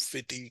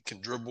 250,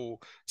 can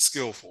dribble,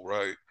 skillful,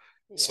 right?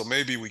 Yeah. So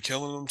maybe we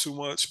killing him too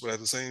much, but at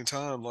the same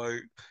time,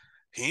 like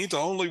he ain't the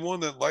only one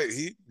that like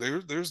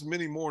there's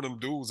many more of them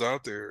dudes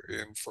out there,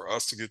 and for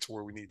us to get to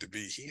where we need to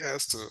be, he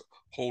has to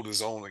hold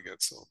his own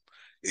against them.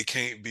 It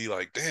can't be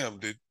like, damn,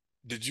 did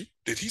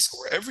he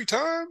score every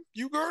time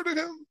you guarded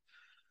him?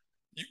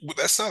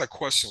 That's not a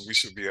question we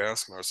should be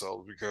asking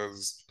ourselves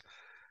because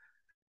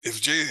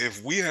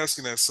if we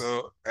asking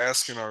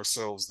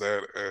ourselves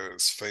that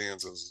as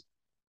fans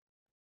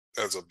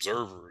as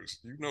observers,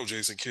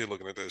 Jason Kidd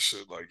looking at that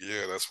shit like,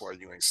 yeah, that's why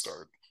you ain't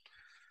starting.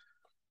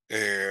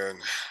 And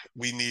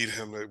we need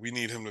him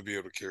to be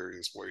able to carry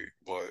his weight,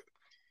 but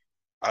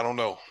I don't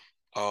know.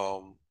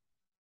 Um,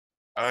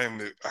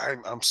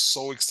 I'm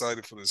so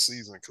excited for this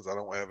season because I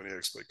don't have any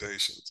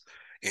expectations.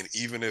 And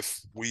even if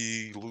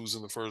we lose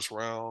in the first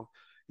round,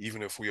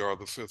 even if we are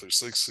the fifth or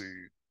sixth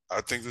seed,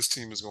 I think this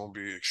team is going to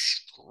be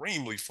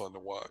extremely fun to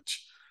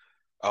watch.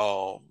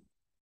 Um,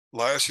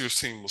 Last year's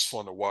team was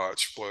fun to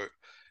watch, but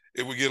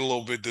it would get a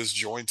little bit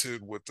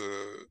disjointed with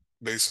the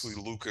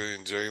basically Luka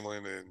and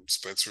Jalen and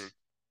Spencer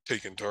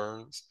taking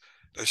turns.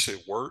 That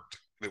shit worked.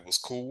 It was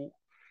cool,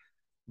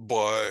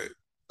 but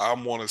I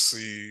want to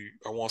see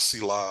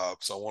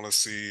lobs. I want to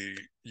see,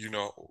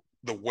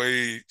 the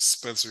way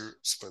Spencer,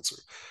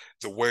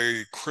 the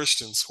way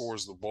Christian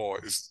scores the ball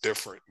is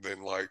different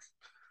than like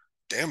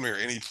damn near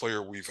any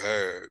player we've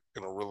had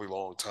in a really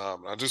long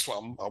time. And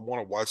I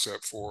want to watch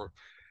that for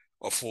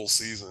a full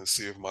season and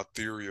see if my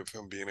theory of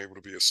him being able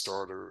to be a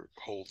starter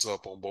holds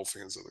up on both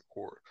ends of the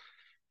court.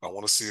 I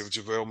want to see if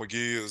JaVale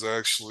McGee is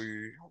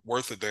actually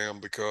worth a damn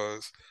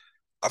because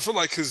I feel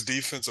like his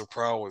defensive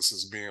prowess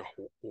is being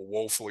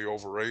woefully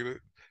overrated.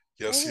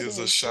 Yes, he It is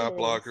a is. It shot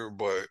blocker, is.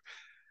 but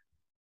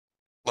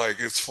like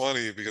it's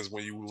funny because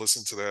when you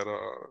listen to that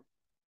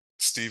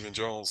Stephen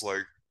Jones,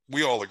 like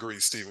we all agree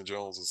Stephen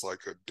Jones is like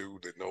a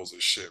dude that knows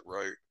his shit,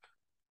 right?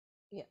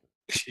 Yeah.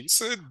 He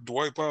said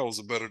Dwight Powell was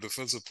a better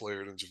defensive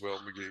player than JaVale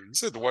McGee. He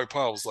said Dwight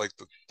Powell was like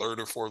the third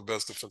or fourth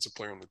best defensive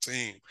player on the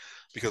team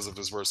because of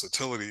his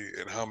versatility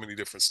and how many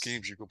different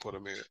schemes you could put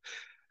him in.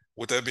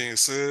 With that being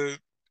said,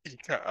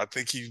 I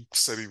think he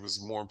said he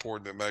was more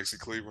important than Maxi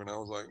Kleber, and I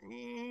was like,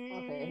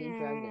 Okay, he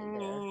dragged it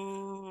there.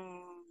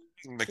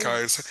 He's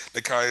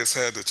Nikias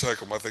had to check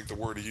him. I think the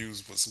word he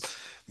used was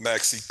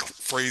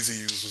phrase he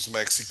used was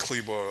Maxi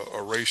Kleber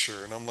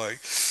erasure, and I'm like,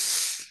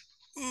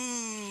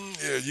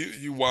 yeah,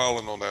 you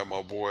wilding on that,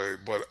 my boy.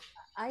 But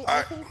I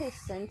I think his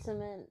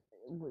sentiment,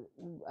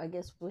 I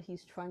guess, what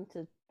he's trying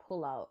to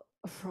pull out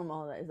from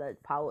all that is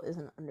that Powell is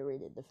an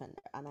underrated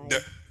defender, and I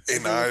that,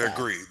 and agree I with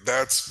that. agree.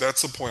 That's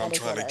the point I'm That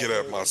is trying what to I get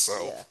at agree with.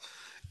 Yeah, myself.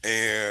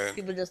 And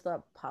people just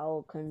thought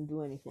Powell couldn't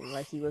do anything,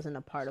 like he wasn't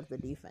a part of the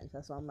defense.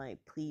 That's why I'm like,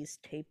 please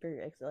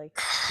taper. Like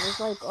it's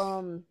like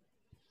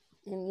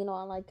and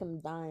I like him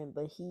dying,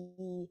 but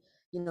he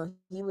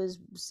was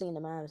singing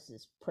the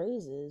Mavs'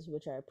 praises,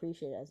 which I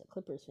appreciate as a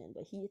Clippers fan.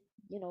 But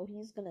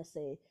he's gonna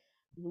say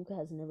Luka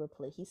has never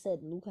played. He said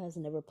Luka has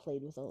never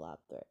played with a lob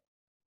threat,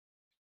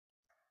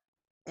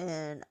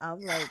 and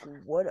I'm like,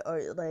 what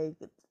are like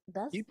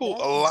people,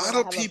 that's what I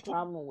have a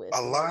problem with.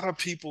 a Like, lot of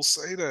people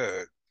say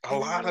that. A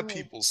and I'm lot of like,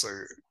 people say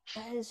it.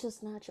 that is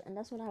just not true, and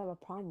that's what I have a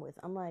problem with.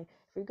 I'm like,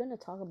 if you're gonna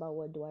talk about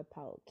what Dwight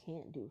Powell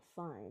can't do,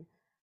 fine,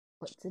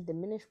 but to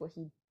diminish what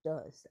he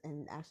does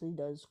and actually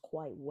does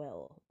quite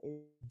well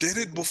Did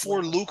it is what I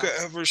before have a Luca problem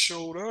with. ever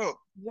showed up.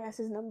 Yes,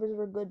 his numbers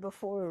were good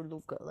before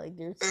Luca. Like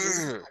there's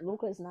Ugh.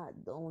 Luca is not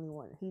the only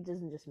one. He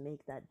doesn't just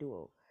make that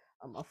duo.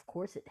 Of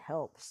course it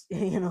helps,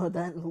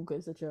 that Luca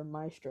is such a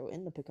maestro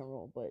in the pick and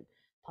roll, but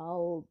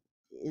Paul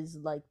is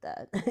like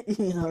that.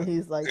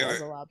 He's like And that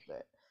as a lob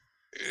threat.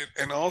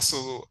 and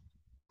also,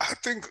 I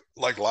think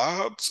like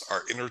lobs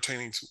are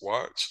entertaining to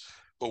watch,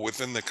 but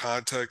within the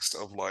context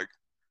of like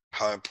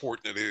how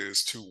important it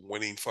is to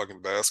winning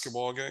fucking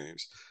basketball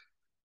games.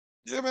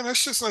 Yeah, man,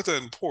 that's just not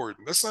that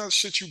important. That's not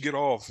shit you get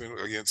off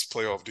against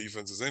playoff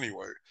defenses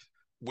anyway.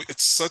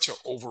 It's such an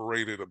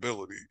overrated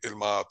ability, in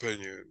my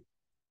opinion,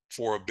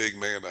 for a big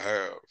man to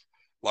have.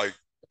 Like,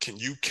 can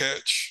you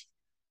catch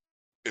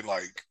and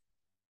like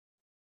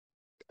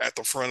at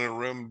the front of the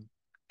rim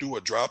do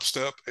a drop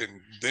step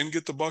and then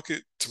get the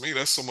bucket? To me,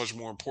 that's so much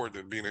more important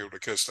than being able to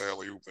catch the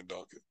alley oop and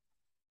dunk it.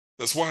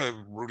 That's why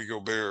Rudy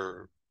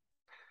Gobert.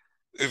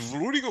 If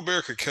Rudy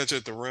Gobert could catch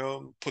at the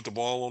rim, put the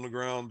ball on the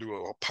ground, do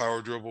a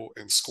power dribble,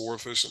 and score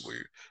efficiently,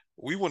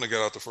 we wouldn't have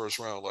got out the first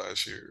round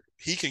last year.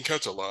 He can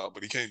catch a lot,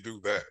 but he can't do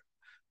that,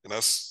 and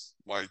that's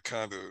like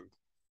kind of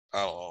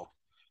I don't know.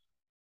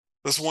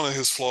 That's one of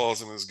his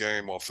flaws in his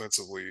game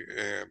offensively,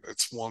 and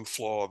it's one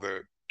flaw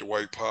that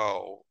Dwight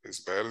Powell, as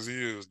bad as he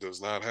is,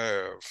 does not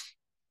have.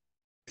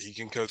 He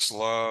can catch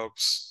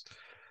lobs,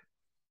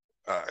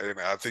 and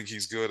I think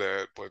he's good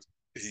at, but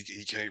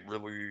he can't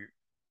really.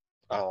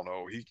 I don't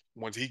know. He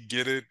once he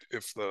get it,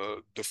 if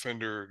the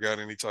defender got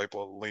any type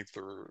of length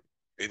or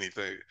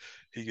anything,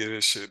 he get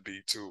his shit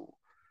beat too.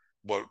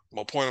 But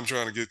my point I'm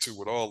trying to get to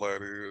with all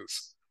that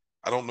is,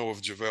 I don't know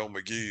if JaVale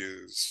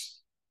McGee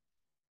is.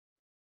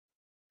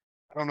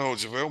 I don't know.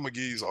 JaVale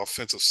McGee's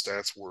offensive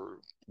stats were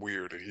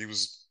weird, and he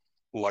was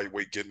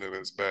lightweight getting in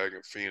his bag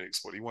in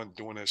Phoenix, but he wasn't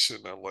doing that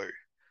shit in LA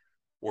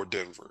or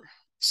Denver.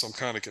 So I'm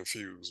kind of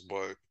confused.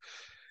 But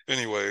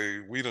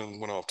anyway, we done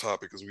went off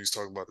topic because we was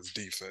talking about his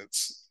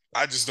defense.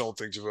 I just don't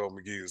think JaVale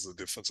McGee is the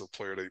defensive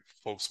player they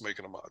folks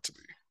making him out to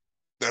be.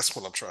 That's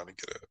what I'm trying to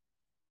get at.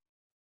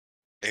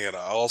 And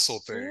I also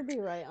And think, you'll be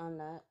right on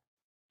that.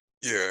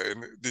 yeah,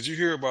 and did you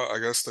hear about, I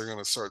guess they're going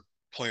to start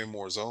playing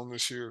more zone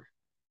this year?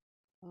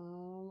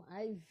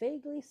 I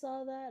vaguely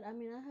saw that. I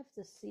mean, I have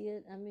to see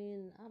it. I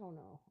mean, I don't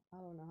know. I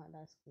don't know how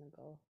that's gonna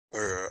go.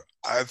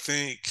 I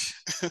think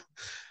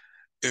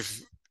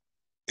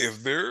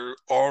if they're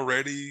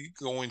already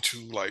going to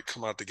like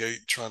come out the gate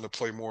trying to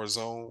play more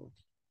zone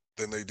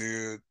than they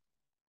did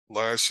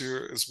last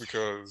year, it's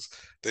because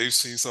they've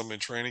seen something in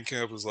training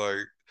camp is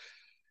like,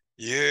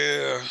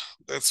 yeah,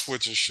 that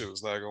switching shit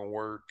is not gonna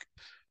work,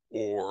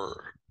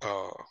 or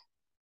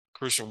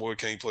Christian Wood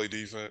can't play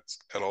defense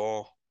at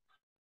all,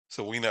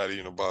 so we not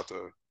even about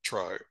to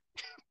try it.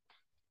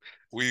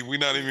 We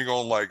not even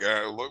gonna like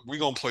look, we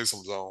gonna play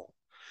some zone.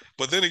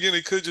 But then again,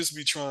 it could just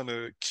be trying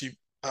to keep.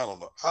 I don't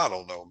know. I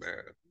don't know,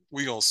 man.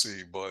 We gonna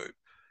see, but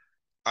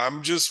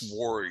I'm just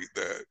worried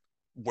that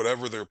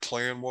whatever their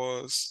plan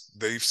was,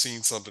 they've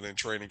seen something in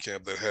training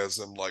camp that has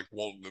them like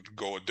wanting to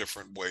go a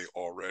different way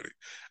already.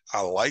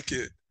 I like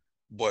it,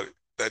 but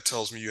that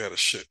tells me you had a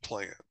shit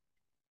plan,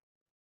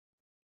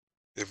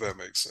 if that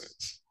makes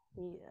sense.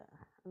 Yeah,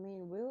 I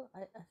mean,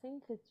 I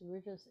think we're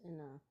just in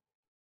a.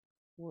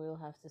 We'll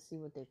have to see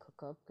what they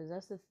cook up because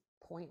that's the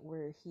point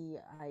where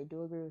I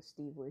do agree with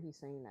Steve where he's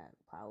saying that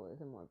Powell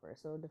is a more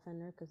versatile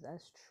defender because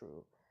that's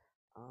true.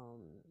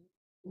 Um,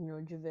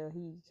 JaVale,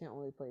 he can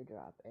only play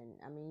drop, and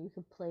I mean, you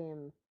could play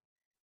him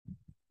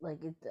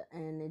like it,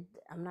 and it.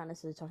 I'm not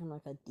necessarily talking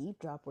like a deep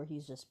drop where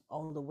he's just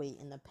all the way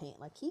in the paint.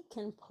 Like he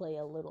can play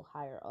a little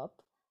higher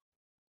up,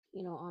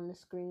 on the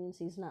screens.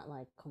 He's not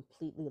like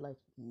completely like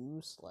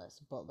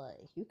useless, but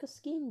like you could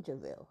scheme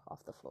JaVale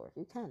off the floor if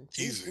you can.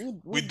 We Easy. we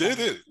We we've done did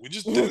it. it. We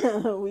just did it.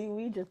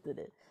 we just did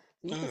it.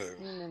 So you could Yeah.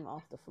 scheme him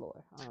off the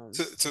floor.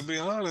 To be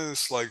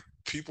honest, like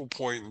people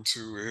pointing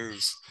to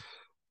his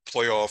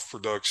playoff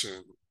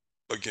production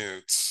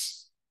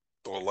against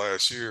or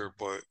last year,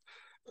 but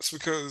that's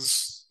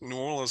because New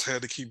Orleans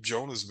had to keep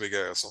Jonas' big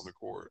ass on the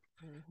court.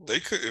 hmm They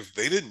could, if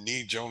they didn't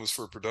need Jonas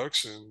for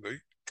production, they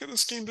could have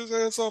schemed his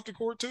ass off the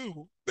court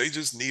too. They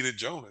just needed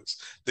Jonas.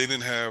 They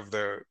didn't have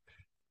that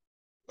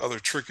other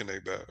trick in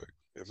their bag,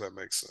 if that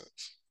makes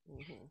sense.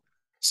 hmm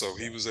So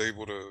Yeah. he was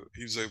able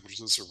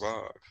to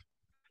survive.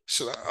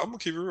 I'm gonna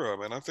keep it real,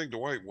 man. I think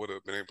Dwight would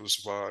have been able to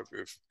survive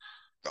if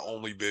the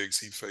only bigs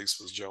he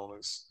faced was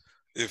Jonas.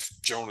 If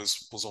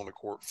Jonas was on the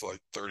court for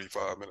like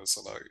 35 minutes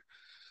a night,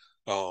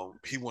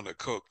 he wouldn't have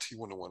cooked. He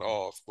wouldn't have went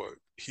off, but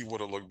he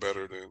would have looked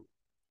better than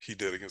he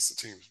did against the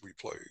teams we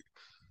played.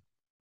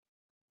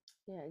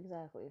 Yeah,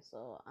 exactly.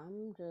 So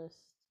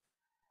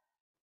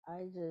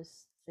I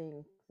just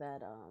think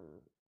that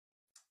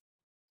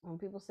when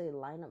people say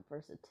lineup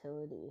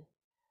versatility,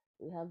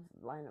 we have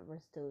lineup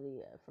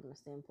versatility from a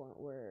standpoint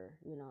where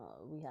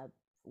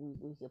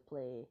we could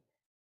play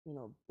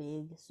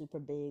big, super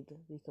big.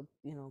 We could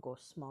go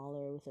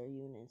smaller with our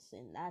units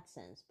in that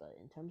sense. But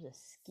in terms of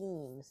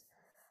schemes,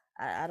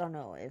 I don't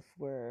know if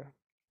we're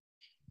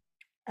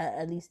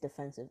at least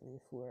defensively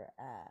if we're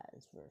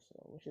as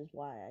versatile, which is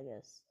why I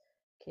guess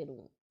Kid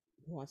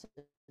wants to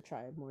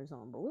try more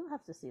zone. But we'll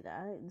have to see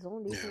that.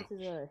 Zone Yeah,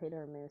 defenses are hit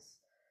or miss.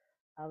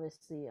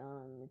 Obviously,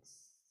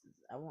 it's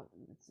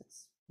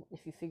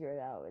if you figure it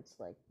out, it's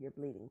like you're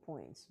bleeding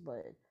points.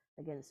 But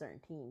against certain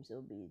teams,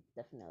 it'll be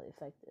definitely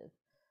effective.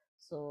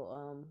 So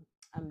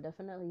I'm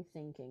definitely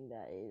thinking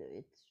that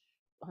it's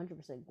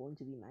 100% going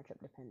to be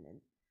matchup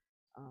dependent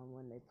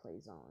when they play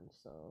zone.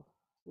 So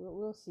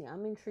we'll see.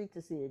 I'm intrigued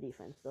to see the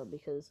defense though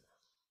because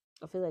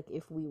I feel like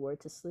if we were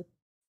to slip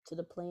to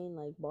the plane,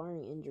 like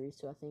barring injuries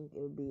too, I think it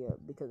would be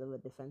because of a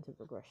defensive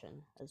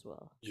regression as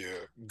well.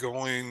 yeah.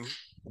 Going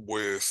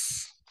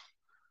with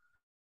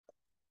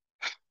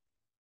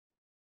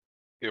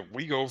if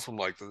we go from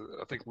like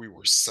I think we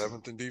were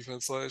seventh in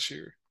defense last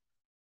year.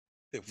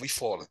 If we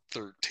fall to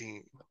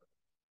 13,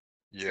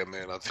 yeah,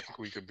 man, I think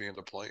we could be in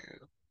the plan.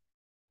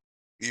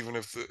 Even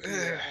if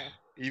Yeah.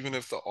 even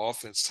if the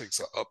offense takes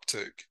an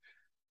uptick,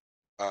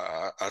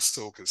 I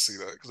still can see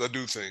that because I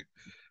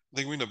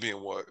think we end up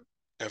being what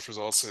after it's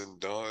all said and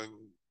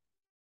done,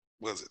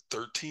 was it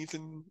 13th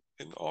in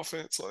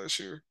offense last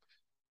year?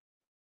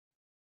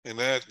 And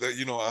that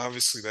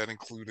obviously that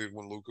included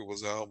when Luka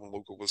was out, when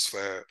Luka was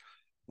fat,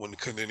 when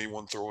couldn't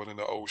anyone throw it in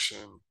the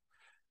ocean.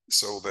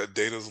 So that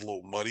data's a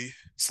little muddy,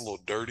 it's a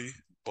little dirty,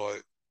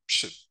 but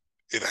shit,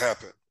 it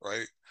happened,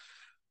 right?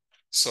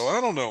 So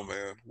I don't know,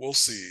 man. We'll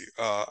see.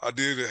 I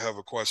did have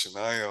a question.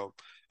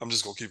 I'm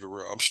just gonna keep it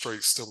real. I'm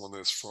straight stealing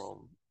this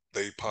from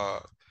They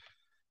Pod.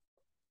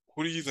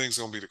 Who do you think is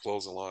gonna be the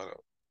closing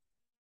lineup?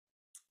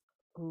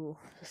 Ooh,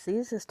 see,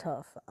 this is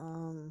tough.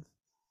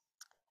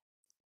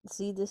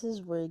 See, this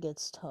is where it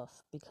gets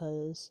tough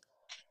because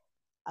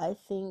I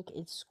think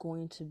it's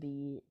going to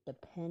be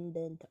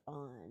dependent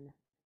on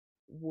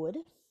Wood.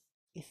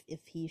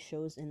 If he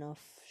shows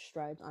enough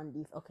strides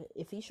on okay,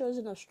 if he shows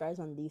enough strides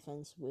on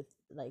defense with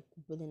like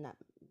within that,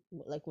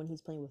 like when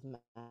he's playing with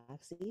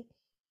Maxi,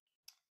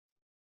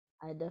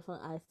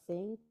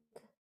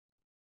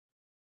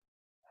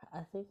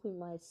 I think we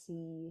might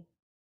see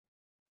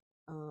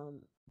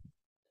um.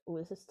 Oh,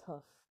 this is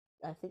tough.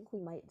 I think we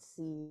might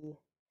see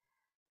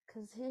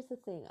because here's the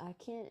thing: I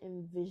can't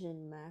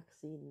envision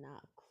Maxi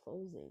not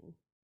closing,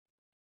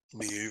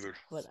 Me either.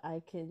 but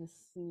I can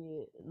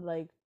see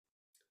like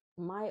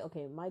my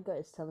gut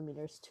is telling me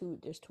there's two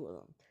of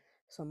them.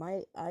 So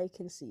my I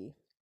can see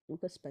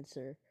Lucas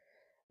Spencer,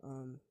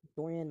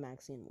 Dorian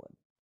Maxi and Wood.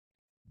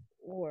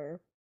 Or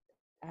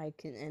I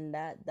can and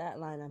that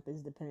lineup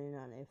is depending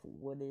on if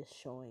Wood is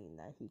showing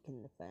that he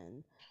can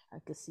defend. I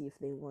could see if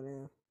they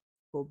wanna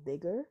go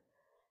bigger.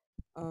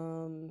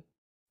 Um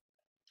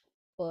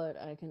but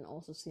I can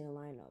also see a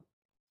lineup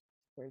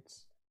where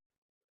it's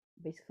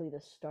basically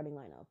the starting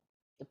lineup,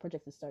 the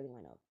projected starting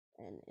lineup,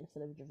 and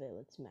instead of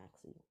JaVale it's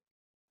Maxi.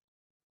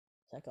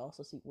 So I can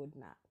also see Wood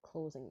not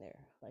closing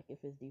there, like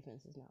if his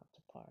defense is not up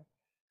to par.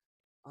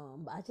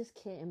 But I just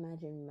can't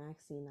imagine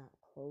Maxi not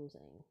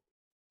closing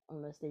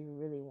unless they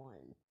really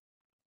want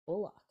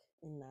Bullock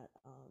in that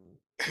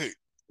Hey,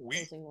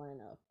 we closing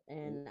lineup.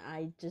 And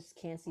I just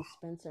can't see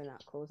Spencer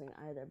not closing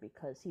either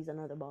because he's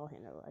another ball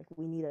handler. Like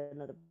we need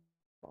another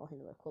ball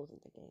handler closing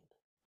the game.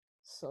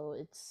 So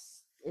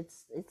it's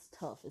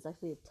tough. It's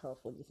actually tough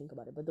when you think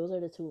about it. But those are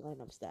the two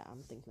lineups that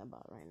I'm thinking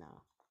about right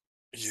now.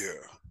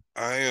 yeah.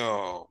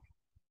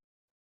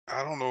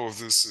 I don't know if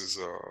this is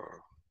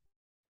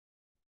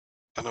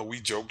I know we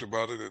joked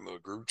about it in the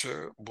group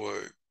chat,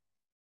 but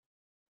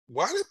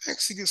why did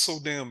Maxi get so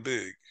damn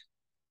big?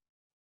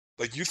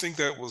 Like you think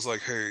that was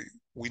like, hey,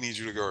 we need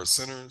you to guard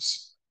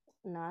centers?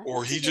 No, I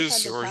think he just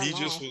had the time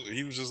off.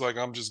 He was just like,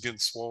 I'm just getting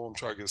swole, I'm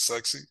trying to get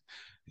sexy.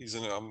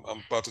 I'm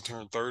about to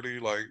turn 30,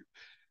 like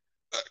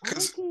I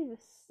think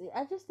because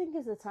I just think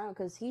it's the time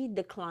because he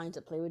declined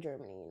to play with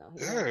Germany.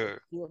 He hasn't yeah,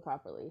 healed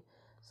properly.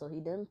 so he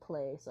didn't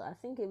play. So I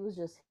think it was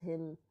just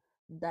him,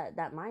 that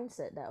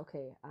mindset that,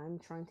 okay, I'm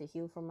trying to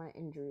heal from my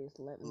injuries.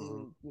 Let Mhm.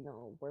 me,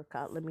 work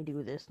out. Let me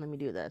do this. Let me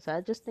do that. So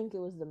I just think it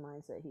was the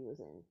mindset he was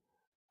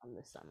in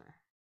this summer.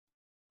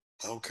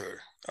 Okay.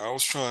 I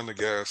was trying to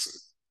gas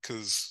it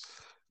because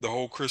the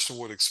whole Christian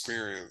Wood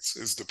experience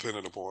is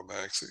dependent upon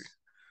Maxi,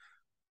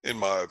 in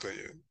my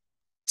opinion.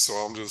 So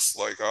I'm just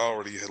like, I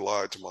already had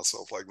lied to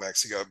myself. Like,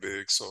 Maxi got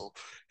big, so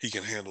he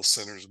can handle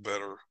centers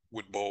better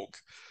with bulk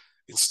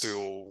and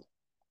still,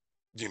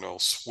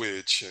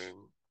 switch and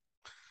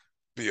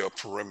be a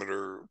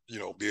perimeter,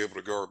 be able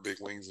to guard big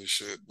wings and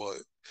shit. But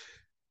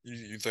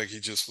you think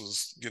he just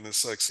was getting his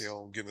sexy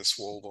on, getting his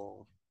swole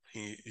on.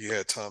 He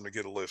had time to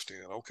get a lift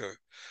in. Okay.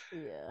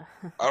 Yeah.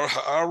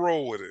 I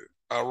roll with it.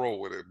 I roll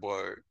with it,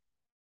 but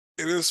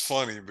it is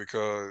funny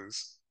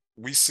because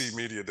we see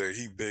media day,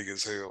 he big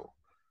as hell.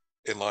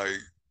 And like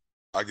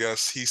I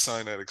guess he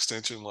signed that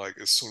extension like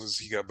as soon as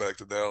he got back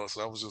to Dallas.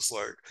 And I was just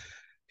like,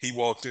 he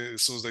walked in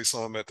as soon as they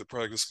saw him at the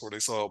practice court, they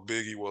saw how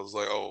big he was,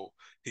 like, oh,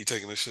 he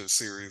taking this shit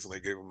serious and they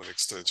gave him an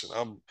extension.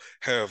 I'm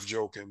half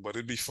joking, but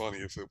it'd be funny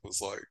if it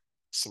was like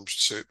some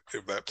shit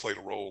if that played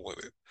a role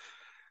in it.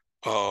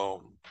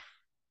 Um,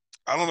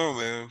 I don't know,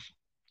 man.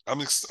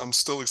 I'm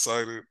still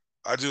excited.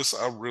 I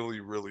really,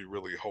 really,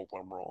 really hope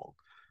I'm wrong.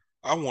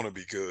 I want to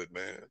be good,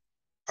 man.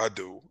 I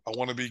do. I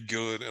want to be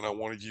good and I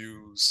want to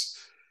use,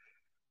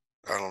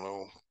 I don't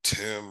know,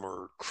 Tim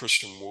or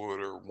Christian Wood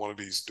or one of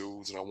these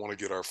dudes, and I want to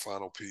get our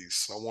final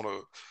piece. I want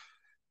to,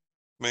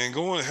 man,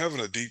 going having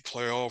a deep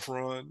playoff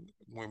run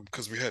when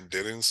because we hadn't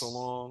did it in so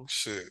long.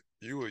 Shit,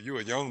 you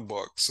a young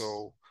buck,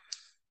 so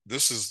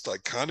this is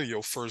like kind of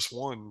your first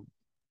one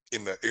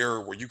in the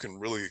era where you can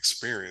really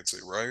experience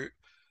it, right?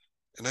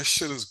 And that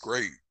shit is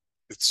great.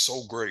 It's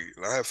so great,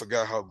 and I had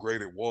forgot how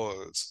great it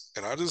was,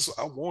 and I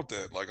want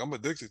that. Like I'm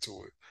addicted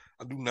to it.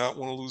 I do not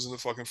want to lose in the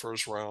fucking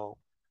first round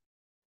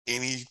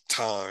any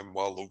time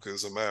while Luka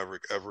is a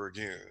Maverick ever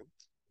again.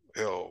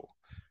 Hell,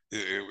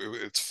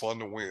 it's fun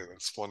to win.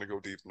 It's fun to go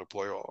deep in the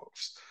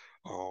playoffs.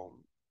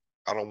 Um,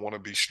 I don't want to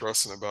be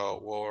stressing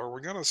about, well, are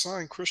we gonna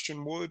sign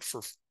Christian Wood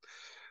for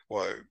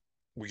what?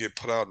 We get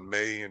put out in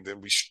May and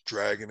then we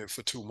dragging it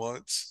for 2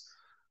 months.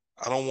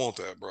 I don't want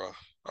that, bro.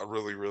 I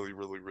really, really,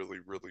 really, really,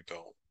 really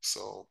don't.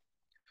 So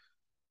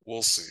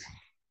we'll see.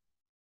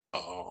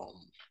 Um,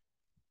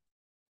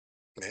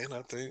 man,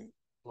 I think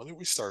when did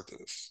we start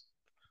this?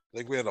 I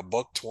think we had a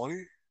buck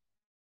 20.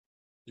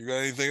 You got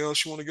anything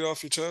else you want to get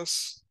off your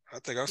chest? I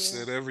think I Yeah.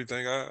 said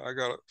everything I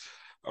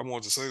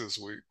wanted to say this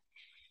week.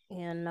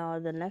 And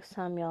the next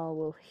time y'all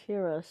will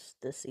hear us,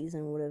 the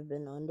season would have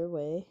been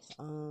underway.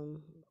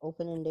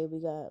 Opening day we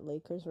got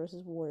Lakers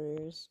versus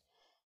Warriors,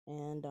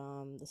 and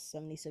the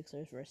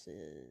 76ers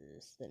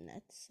versus the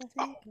Nets, I Oh,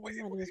 think. I wait,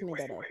 might have just wait, made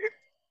that wait, up. wait.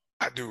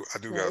 I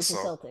do No, got it's the some.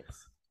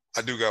 Celtics.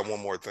 I do got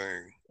one more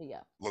thing.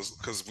 Yeah.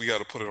 Because we got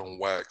to put it on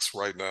wax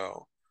right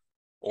now,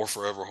 or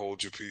forever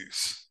hold your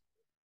peace.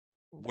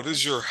 What Okay.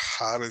 is your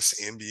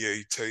hottest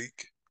NBA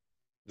take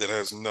that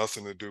has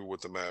nothing to do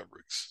with the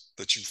Mavericks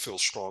that you feel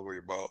strongly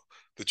about,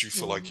 that you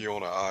feel like Hmm. you're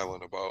on an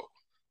island about?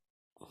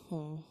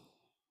 Hmm.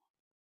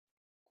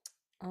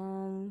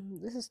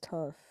 This is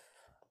tough.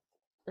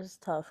 This is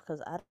tough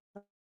because I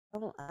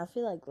don't. I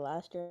feel like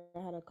last year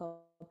I had a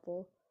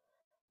couple.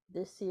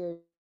 This year,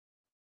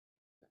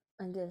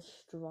 I guess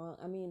strong.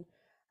 I mean,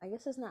 I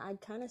guess it's not. I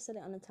kind of said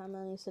it on the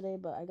timeline yesterday,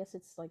 but I guess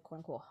it's like quote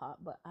unquote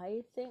hot. But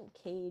I think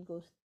Cade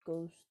goes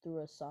through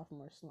a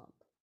sophomore slump.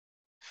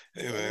 I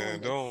Hey think man,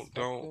 everyone's don't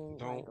don't expecting like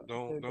don't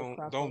don't the don't crop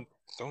of. don't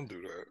don't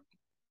do that.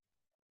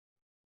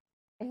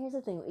 And here's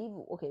the thing: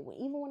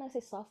 even when I say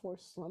sophomore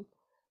slump,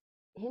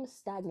 him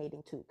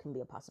stagnating too can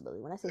be a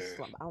possibility. When I say Yeah.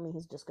 slump, I don't mean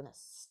he's just gonna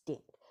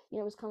stink.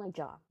 It was kind of like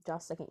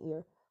Ja's second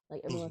year.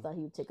 Like everyone Mhm. thought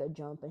he would take a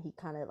jump, and he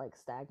kind of like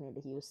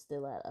stagnated. He was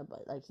still at,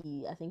 but like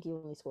I think he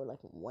only scored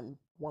like one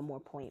more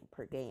point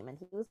per game, and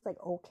he was like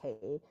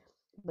okay,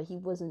 but he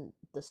wasn't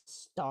the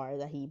star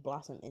that he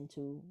blossomed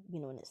into.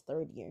 In his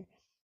third year.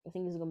 I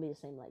think it's gonna be the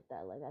same like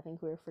that. Like I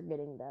think we're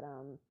forgetting that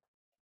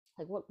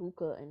like what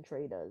Luca and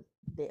Trey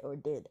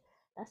did.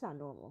 That's not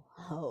normal.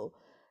 How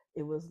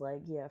it was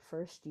like, yeah,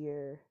 first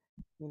year,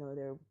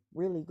 they're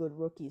really good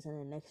rookies, and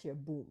then next year,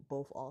 boom,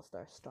 both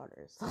all-star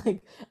starters.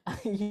 Like,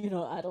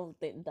 I don't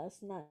think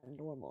that's not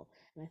normal.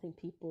 And I think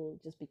people,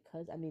 just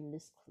because, I mean,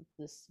 this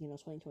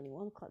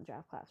 2021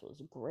 draft class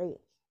was great.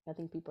 I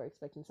think people are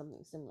expecting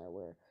something similar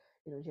where,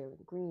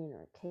 Jalen Green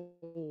or K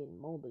and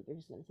Mobley, they're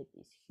just gonna take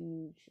these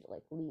huge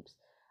like leaps.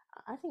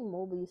 I think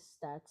Mobley's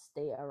stats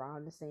stay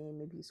around the same.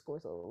 Maybe he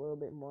scores a little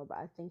bit more, but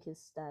I think his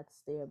stats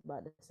stay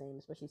about the same,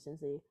 especially since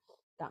they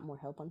got more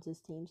help onto his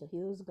team. So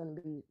he was going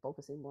to be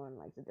focusing more on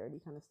like the dirty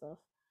kind of stuff.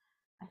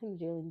 I think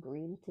Jalen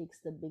Green takes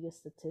the biggest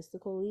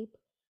statistical leap.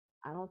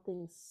 I don't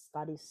think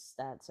Scotty's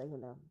stats are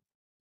going to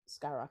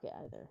skyrocket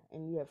either.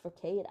 And yeah, for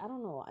Cade, I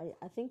don't know.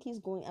 I think he's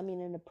going. I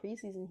mean, in the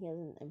preseason, he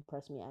hasn't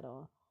impressed me at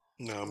all.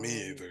 No, me Um,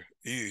 either.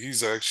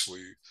 He's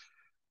actually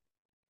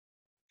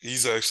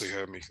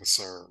had me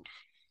concerned.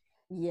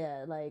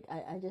 yeah, like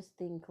I just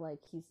think like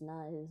he's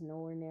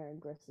nowhere near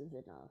aggressive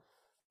enough.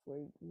 where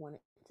you want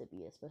it to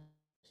be,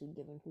 especially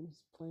given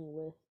who's playing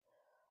with.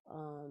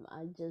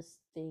 I just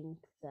think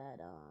that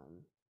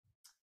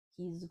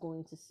he's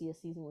going to see a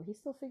season where he's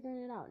still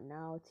figuring it out.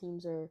 Now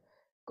teams are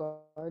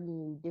guarding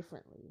you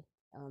differently.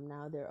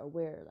 Now they're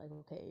aware, like,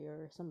 okay,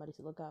 you're somebody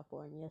to look out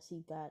for. And yes,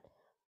 he got,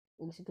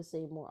 I guess you could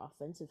say, more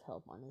offensive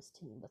help on his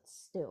team, but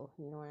still,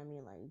 you know what I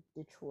mean? Like,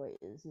 Detroit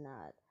is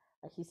not,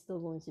 like, he's still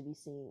going to be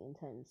seeing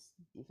intense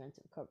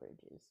defensive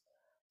coverages.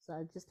 So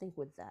I just think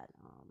with that,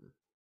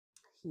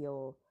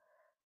 he'll,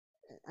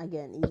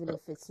 again, even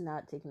if it's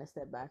not taking a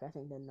step back, I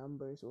think the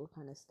numbers will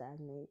kind of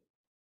stagnate.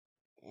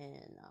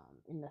 And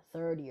in the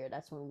third year,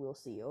 that's when we'll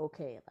see,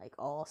 okay, like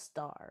all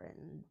star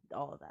and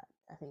all of that.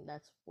 I think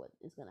that's what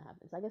is gonna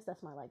happen. So I guess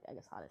that's my, like, I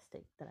guess, hottest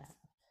take that I have.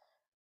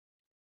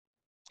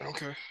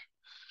 Okay.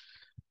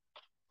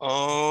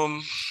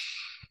 Um,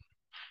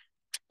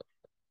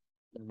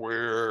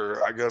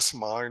 where I guess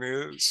mine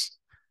is,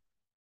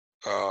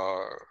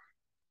 uh,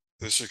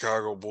 the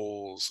Chicago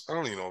Bulls. I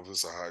don't even know if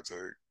it's a high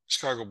take.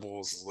 Chicago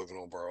Bulls is living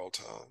on borrowed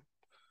time.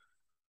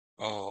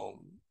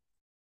 Um,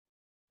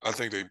 I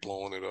think they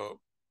blowing it up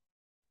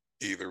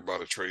either by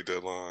the trade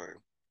deadline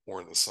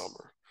or in the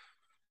summer.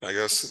 I It's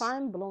guess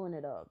fine blowing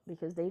it up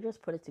because they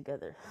just put it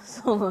together.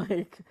 So,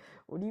 like,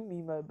 what do you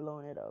mean by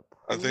blowing it up?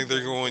 I Who's think they're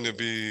getting going to traded?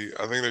 be.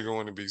 I think they're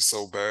going to be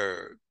so bad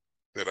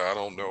that I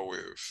don't know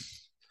if.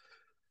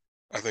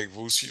 I think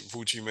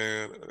Vucci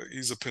man,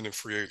 he's a pending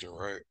free agent,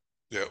 right?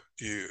 Yep,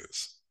 he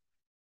is.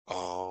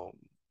 Um,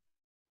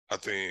 I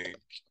think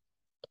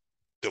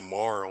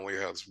DeMar only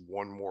has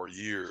one more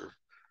year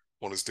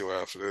on his deal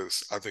after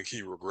this. I think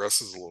he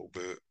regresses a little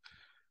bit,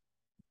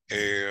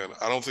 and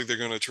I don't think they're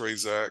going to trade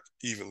Zach,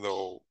 even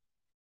though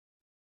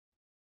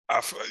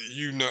I,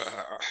 you know,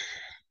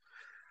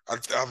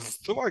 I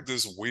feel like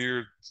this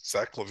weird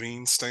Zach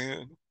LaVine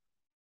stand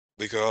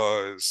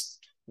because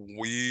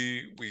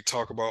we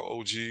talk about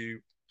OG,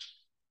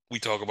 we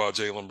talk about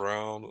Jaylen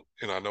Brown,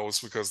 and I know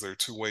it's because they're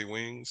two-way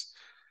wings,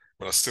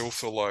 but I still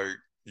feel like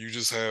you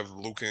just have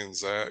Luka and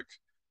Zach,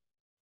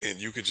 and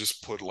you could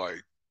just put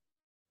like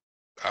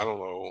I don't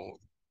know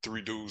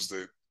three dudes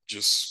that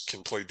just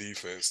can play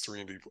defense, three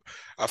and D.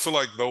 I feel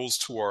like those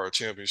two are a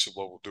championship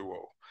level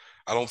duo.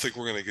 I don't think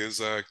we're gonna get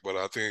Zach, but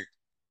I think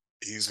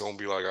he's gonna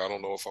be like, I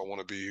don't know if I want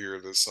to be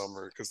here this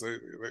summer because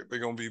they're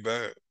gonna be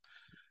bad,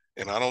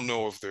 and I don't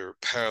know if their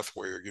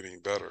pathway are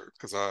getting better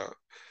because I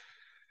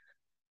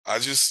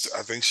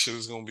think shit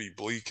is gonna be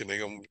bleak, and they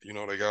gonna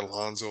they got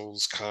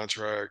Lonzo's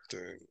contract,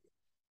 and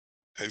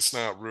it's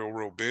not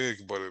real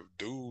big, but if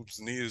dude's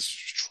knee is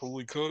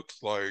truly cooked,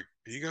 like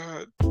he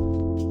got.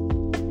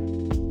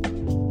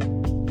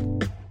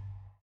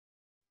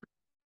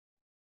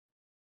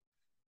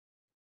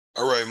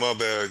 All right, my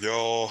bad,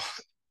 y'all.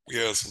 We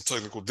had some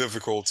technical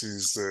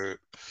difficulties that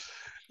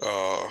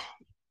uh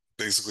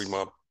basically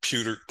my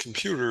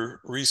computer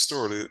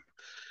restarted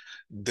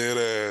dead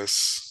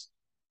ass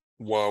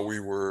while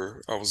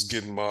I was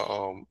getting my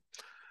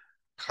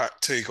hot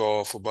take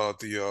off about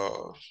the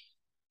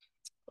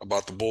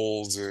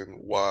Bulls and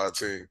why I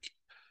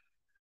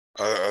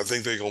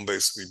think they're gonna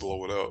basically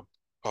blow it up.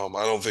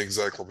 I don't think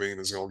Zach LaVine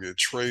is gonna get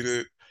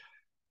traded,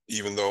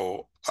 even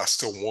though I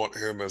still want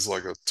him as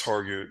like a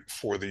target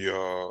for the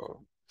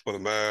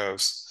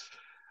Mavs.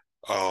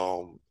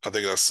 I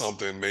think that's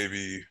something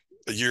maybe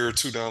a year or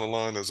two down the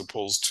line as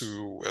opposed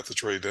to at the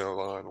trade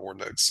deadline or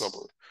next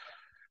summer.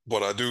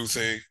 But I do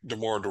think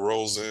DeMar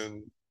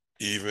DeRozan,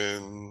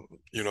 even,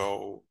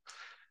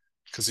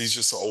 because he's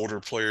just an older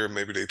player,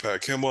 maybe they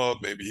pack him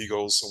up, maybe he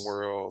goes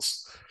somewhere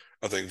else.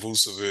 I think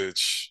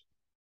Vucevic,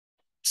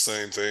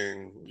 same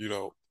thing,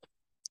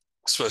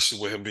 especially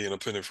with him being a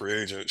pending free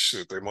agent,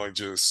 shit,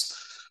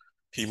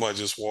 he might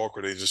just walk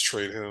or they just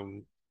trade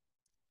him,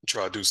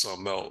 try to do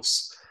something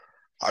else.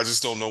 I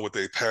just don't know what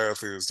their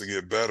path is to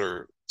get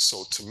better.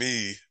 So to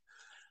me,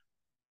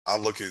 I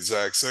look at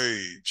Zach's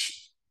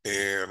age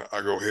and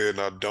I go ahead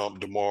and I dump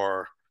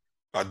DeMar,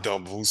 I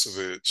dump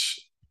Vucevic,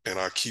 and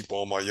I keep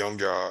all my young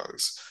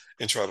guys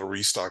and try to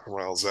restock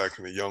around Zach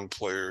and the young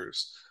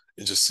players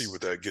and just see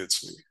what that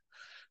gets me.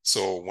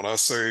 So when I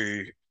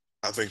say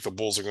I think the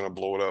Bulls are going to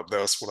blow it up,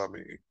 that's what I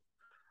mean.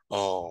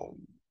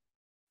 Um,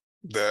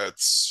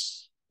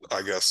 that's,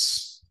 I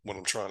guess, what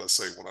I'm trying to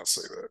say when I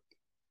say that.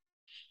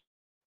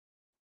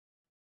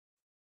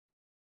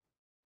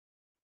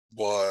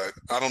 But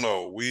I don't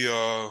know.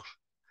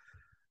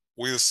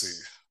 We'll see.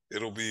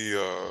 It'll be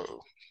uh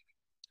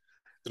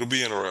it'll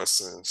be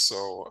interesting.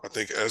 So I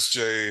think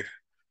SJ,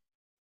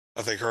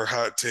 I think her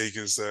hot take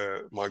is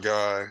that my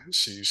guy,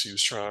 she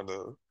was trying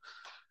to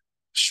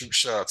shoot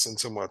shots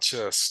into my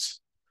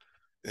chest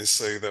and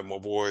say that my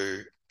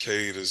boy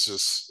Cade is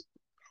just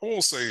I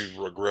won't say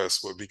regress,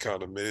 but be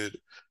kind of mid.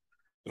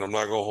 And I'm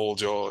not gonna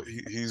hold y'all.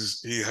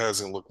 He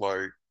hasn't looked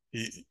like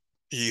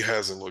he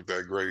hasn't looked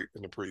that great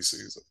in the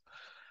preseason.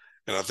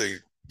 And I think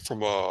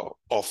from a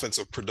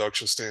offensive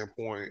production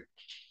standpoint,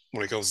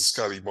 when it comes to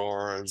Scotty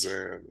Barnes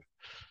and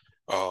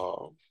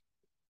uh,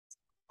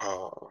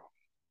 uh,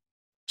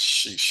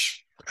 sheesh,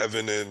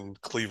 Evan in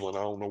Cleveland,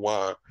 I don't know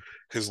why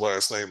his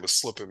last name is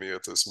slipping me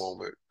at this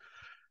moment.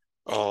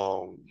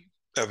 Um,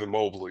 Evan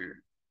Mobley,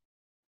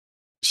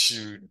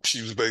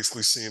 she was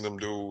basically seeing them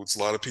dudes. A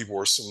lot of people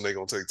are assuming they're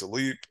gonna take the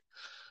leap,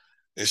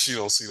 and she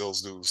don't see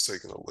those dudes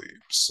taking a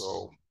leap.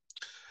 So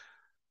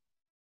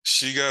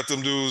she got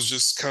them dudes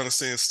just kind of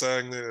staying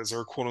stagnant as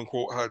her quote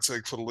unquote hot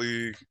take for the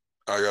league.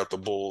 I got the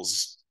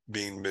Bulls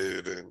being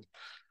mid and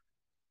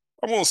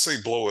I won't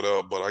say blow it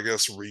up, but I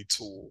guess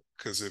retool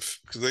because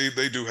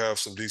they do have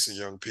some decent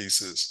young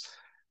pieces.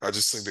 I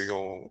just think they're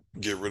gonna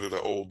get rid of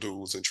the old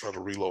dudes and try to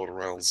reload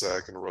around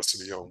Zach and the rest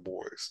of the young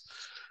boys.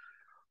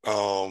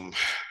 Um,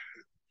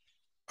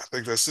 I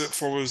think that's it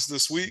for us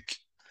this week.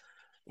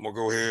 I'm gonna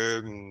go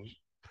ahead and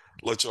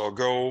let y'all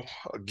go.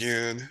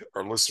 Again,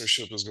 our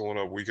listenership is going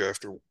up week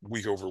after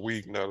week over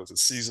week now that the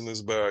season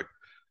is back.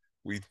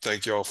 We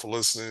thank y'all for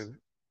listening.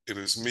 It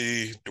is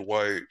me,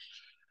 Dwight,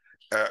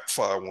 at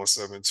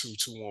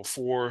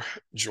 517-2214.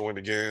 Joined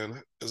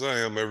again, as I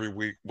am every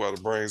week, by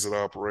the brains of the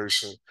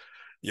operation,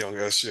 young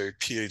SJ,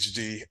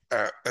 PhD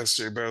at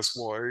SJ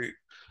Basketball 8.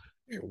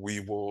 And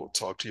we will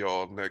talk to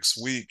y'all next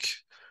week.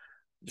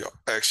 Y'all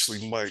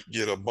actually might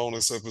get a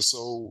bonus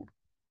episode,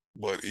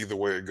 but either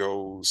way it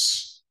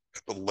goes,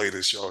 at the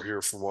latest, y'all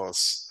hear from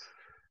us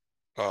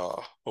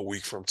a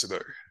week from today.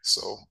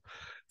 So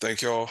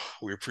thank y'all.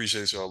 We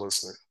appreciate y'all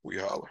listening. We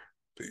holler.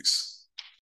 Peace.